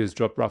 my IQ has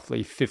dropped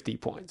roughly 50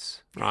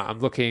 points, right? I'm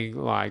looking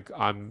like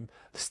I'm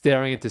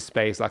staring into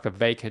space like a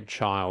vacant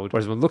child.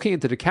 Whereas when looking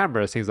into the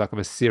camera, it seems like I'm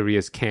a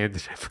serious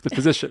candidate for the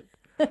position.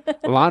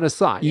 Line of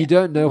sight. You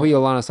don't know what your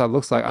line of sight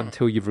looks like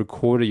until you've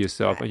recorded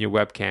yourself on your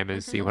webcam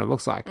and see what it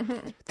looks like.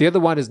 The other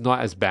one is not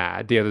as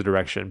bad, the other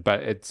direction,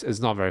 but it's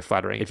not very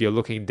flattering. If you're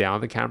looking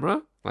down the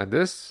camera like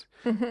this,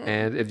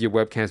 and if your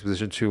webcam's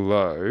positioned too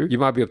low, you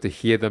might be able to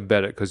hear them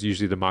better because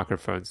usually the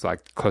microphone's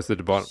like close to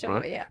the bottom,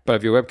 right? Yeah. But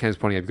if your webcam's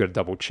pointing up, you've got a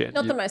double chin.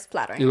 Not the most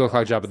flattering. You look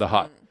like Jabba the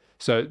Hutt.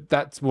 So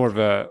that's more of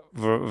a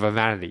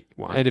vanity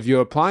one. And if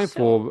you're applying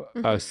for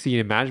a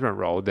senior management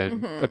role,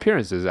 then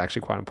appearance is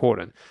actually quite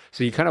important.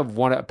 So you kind of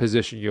want to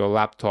position your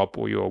laptop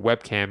or your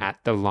webcam at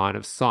the line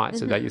of sight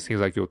so that it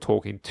seems like you're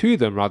talking to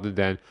them rather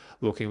than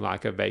looking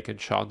like a vacant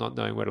child, not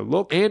knowing where to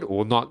look and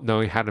or not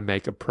knowing how to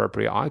make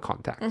appropriate eye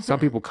contact. Some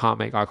people can't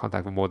make eye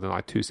contact for more than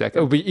like 2 seconds.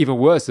 It would be even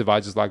worse if I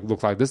just like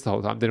looked like this the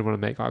whole time, didn't want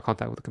to make eye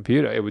contact with the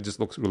computer. It would just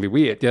look really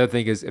weird. The other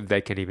thing is if they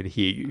can even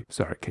hear you.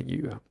 Sorry, can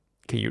you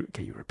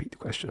repeat the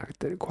question? I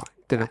didn't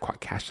quite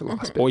catch the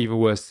last bit. Or even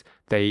worse,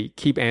 they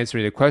keep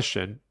answering the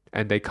question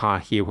and they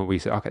can't hear when we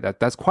say, okay,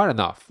 that's quite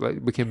enough. Like,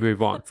 we can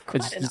move on.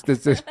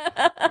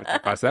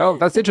 I say, oh,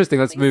 that's interesting.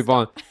 Let's move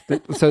on.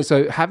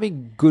 So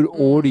having good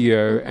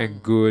audio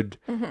and good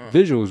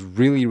visuals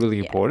really, really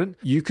important.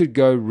 You could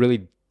go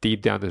really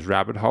deep down this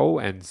rabbit hole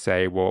and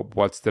say, well,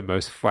 what's the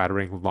most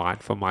flattering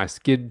light for my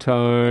skin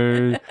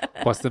tone?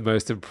 What's the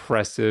most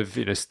impressive,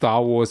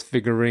 Star Wars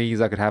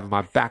figurines I could have in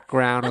my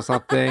background or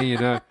something,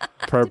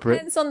 appropriate.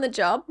 Depends on the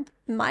job.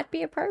 Might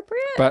be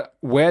appropriate. But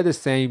wear the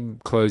same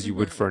clothes you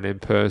would for an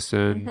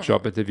in-person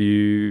job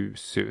interview,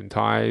 suit and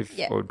tie,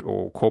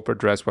 or corporate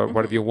dress,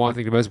 whatever you want. I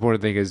think the most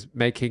important thing is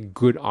making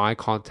good eye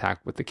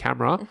contact with the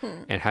camera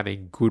and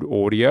having good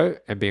audio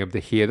and being able to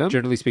hear them.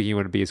 Generally speaking, you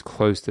want to be as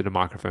close to the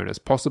microphone as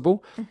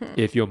possible.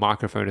 If your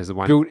microphone is the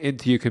one built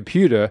into your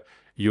computer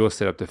you're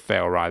set up to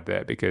fail right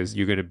there because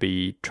you're going to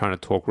be trying to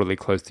talk really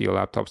close to your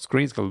laptop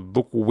screen. It's going to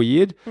look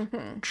weird.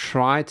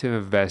 Try to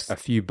invest a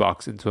few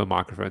bucks into a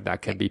microphone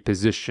that can be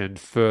positioned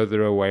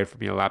further away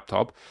from your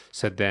laptop,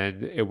 so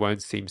then it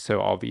won't seem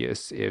so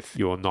obvious if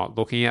you're not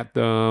looking at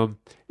them,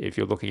 if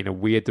you're looking in a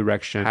weird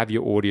direction. Have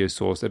your audio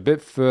source a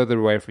bit further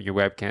away from your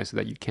webcam so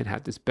that you can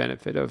have this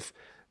benefit of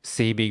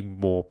seeming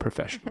more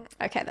professional.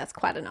 Okay, that's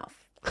quite enough.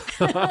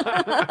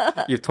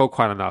 You've talked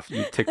quite enough,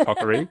 you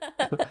TikTokery.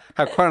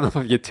 Have quite enough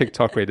of your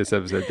TikTokery this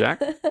episode, Jack.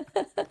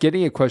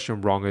 Getting a question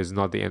wrong is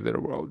not the end of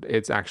the world.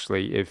 It's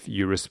actually if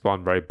you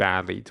respond very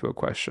badly to a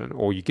question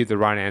or you give the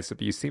right answer,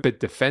 but you seem a bit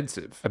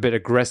defensive, a bit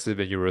aggressive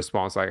in your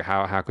response. Like,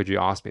 how could you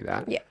ask me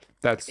that? Yeah.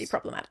 That's be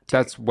problematic too,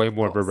 that's way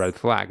more of a red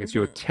flag. It's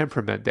your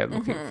temperament they're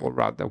looking for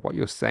rather than what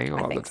you're saying a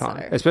lot of the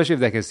time. So. Especially if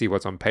they can see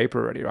what's on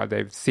paper already, right?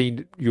 They've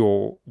seen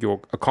your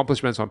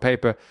accomplishments on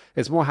paper.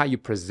 It's more how you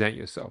present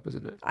yourself,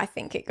 isn't it? I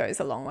think it goes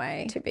a long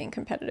way to being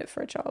competitive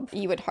for a job.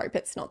 You would hope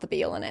it's not the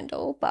be all and end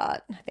all,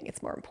 but I think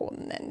it's more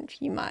important than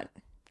you might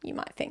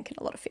think in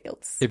a lot of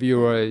fields. If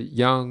you're a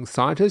young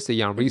scientist, a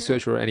young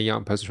researcher, or any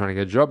young person trying to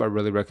get a job, I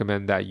really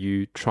recommend that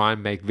you try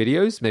and make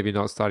videos. Maybe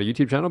not start a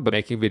YouTube channel, but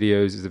making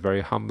videos is a very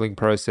humbling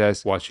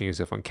process. Watching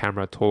yourself on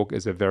camera talk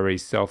is a very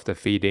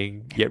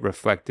self-defeating, yet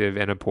reflective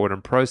and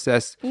important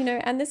process.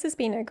 And this has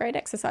been a great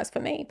exercise for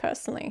me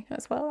personally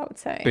as well, I would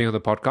say. Being on the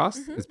podcast,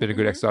 it's been a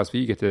good exercise for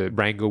you. You get to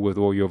wrangle with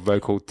all your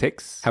vocal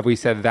tics. Have we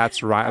said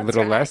that's right a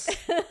little less?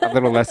 A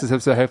little less this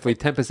episode, hopefully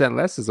 10%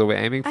 less is all we're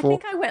aiming for. I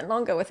think I went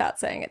longer without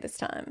saying it this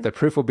time. The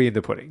proof will be in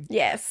the pudding.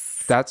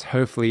 Yes. That's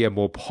hopefully a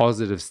more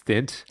positive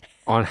stint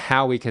on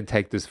how we can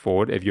take this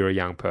forward if you're a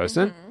young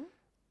person.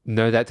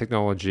 Know that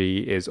technology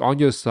is on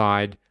your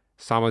side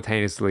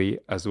simultaneously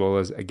as well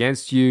as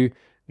against you.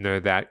 Know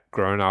that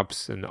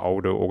grown-ups and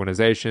older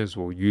organizations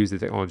will use the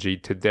technology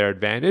to their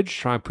advantage.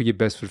 Try and put your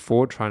best foot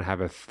forward. Try and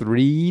have a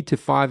 3 to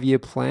 5 year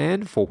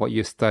plan for what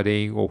you're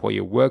studying or what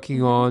you're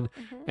working on,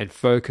 and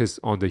focus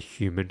on the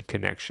human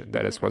connection.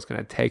 That is what's going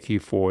to take you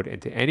forward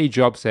into any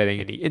job setting,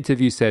 any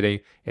interview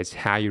setting. It's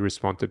how you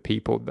respond to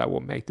people that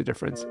will make the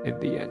difference in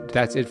the end.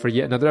 That's it for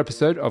yet another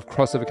episode of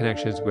Crossover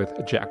Connections with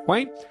Jack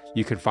Wayne.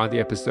 You can find the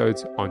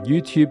episodes on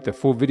YouTube, the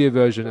full video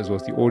version, as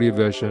well as the audio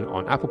version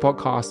on Apple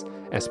Podcasts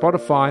and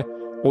Spotify.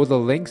 All the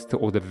links to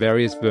all the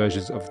various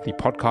versions of the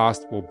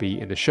podcast will be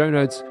in the show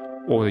notes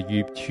or the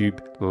YouTube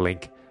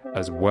link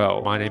as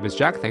well. My name is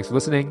Jack. Thanks for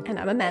listening. And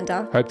I'm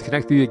Amanda. Hope to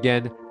connect with you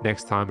again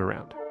next time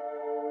around.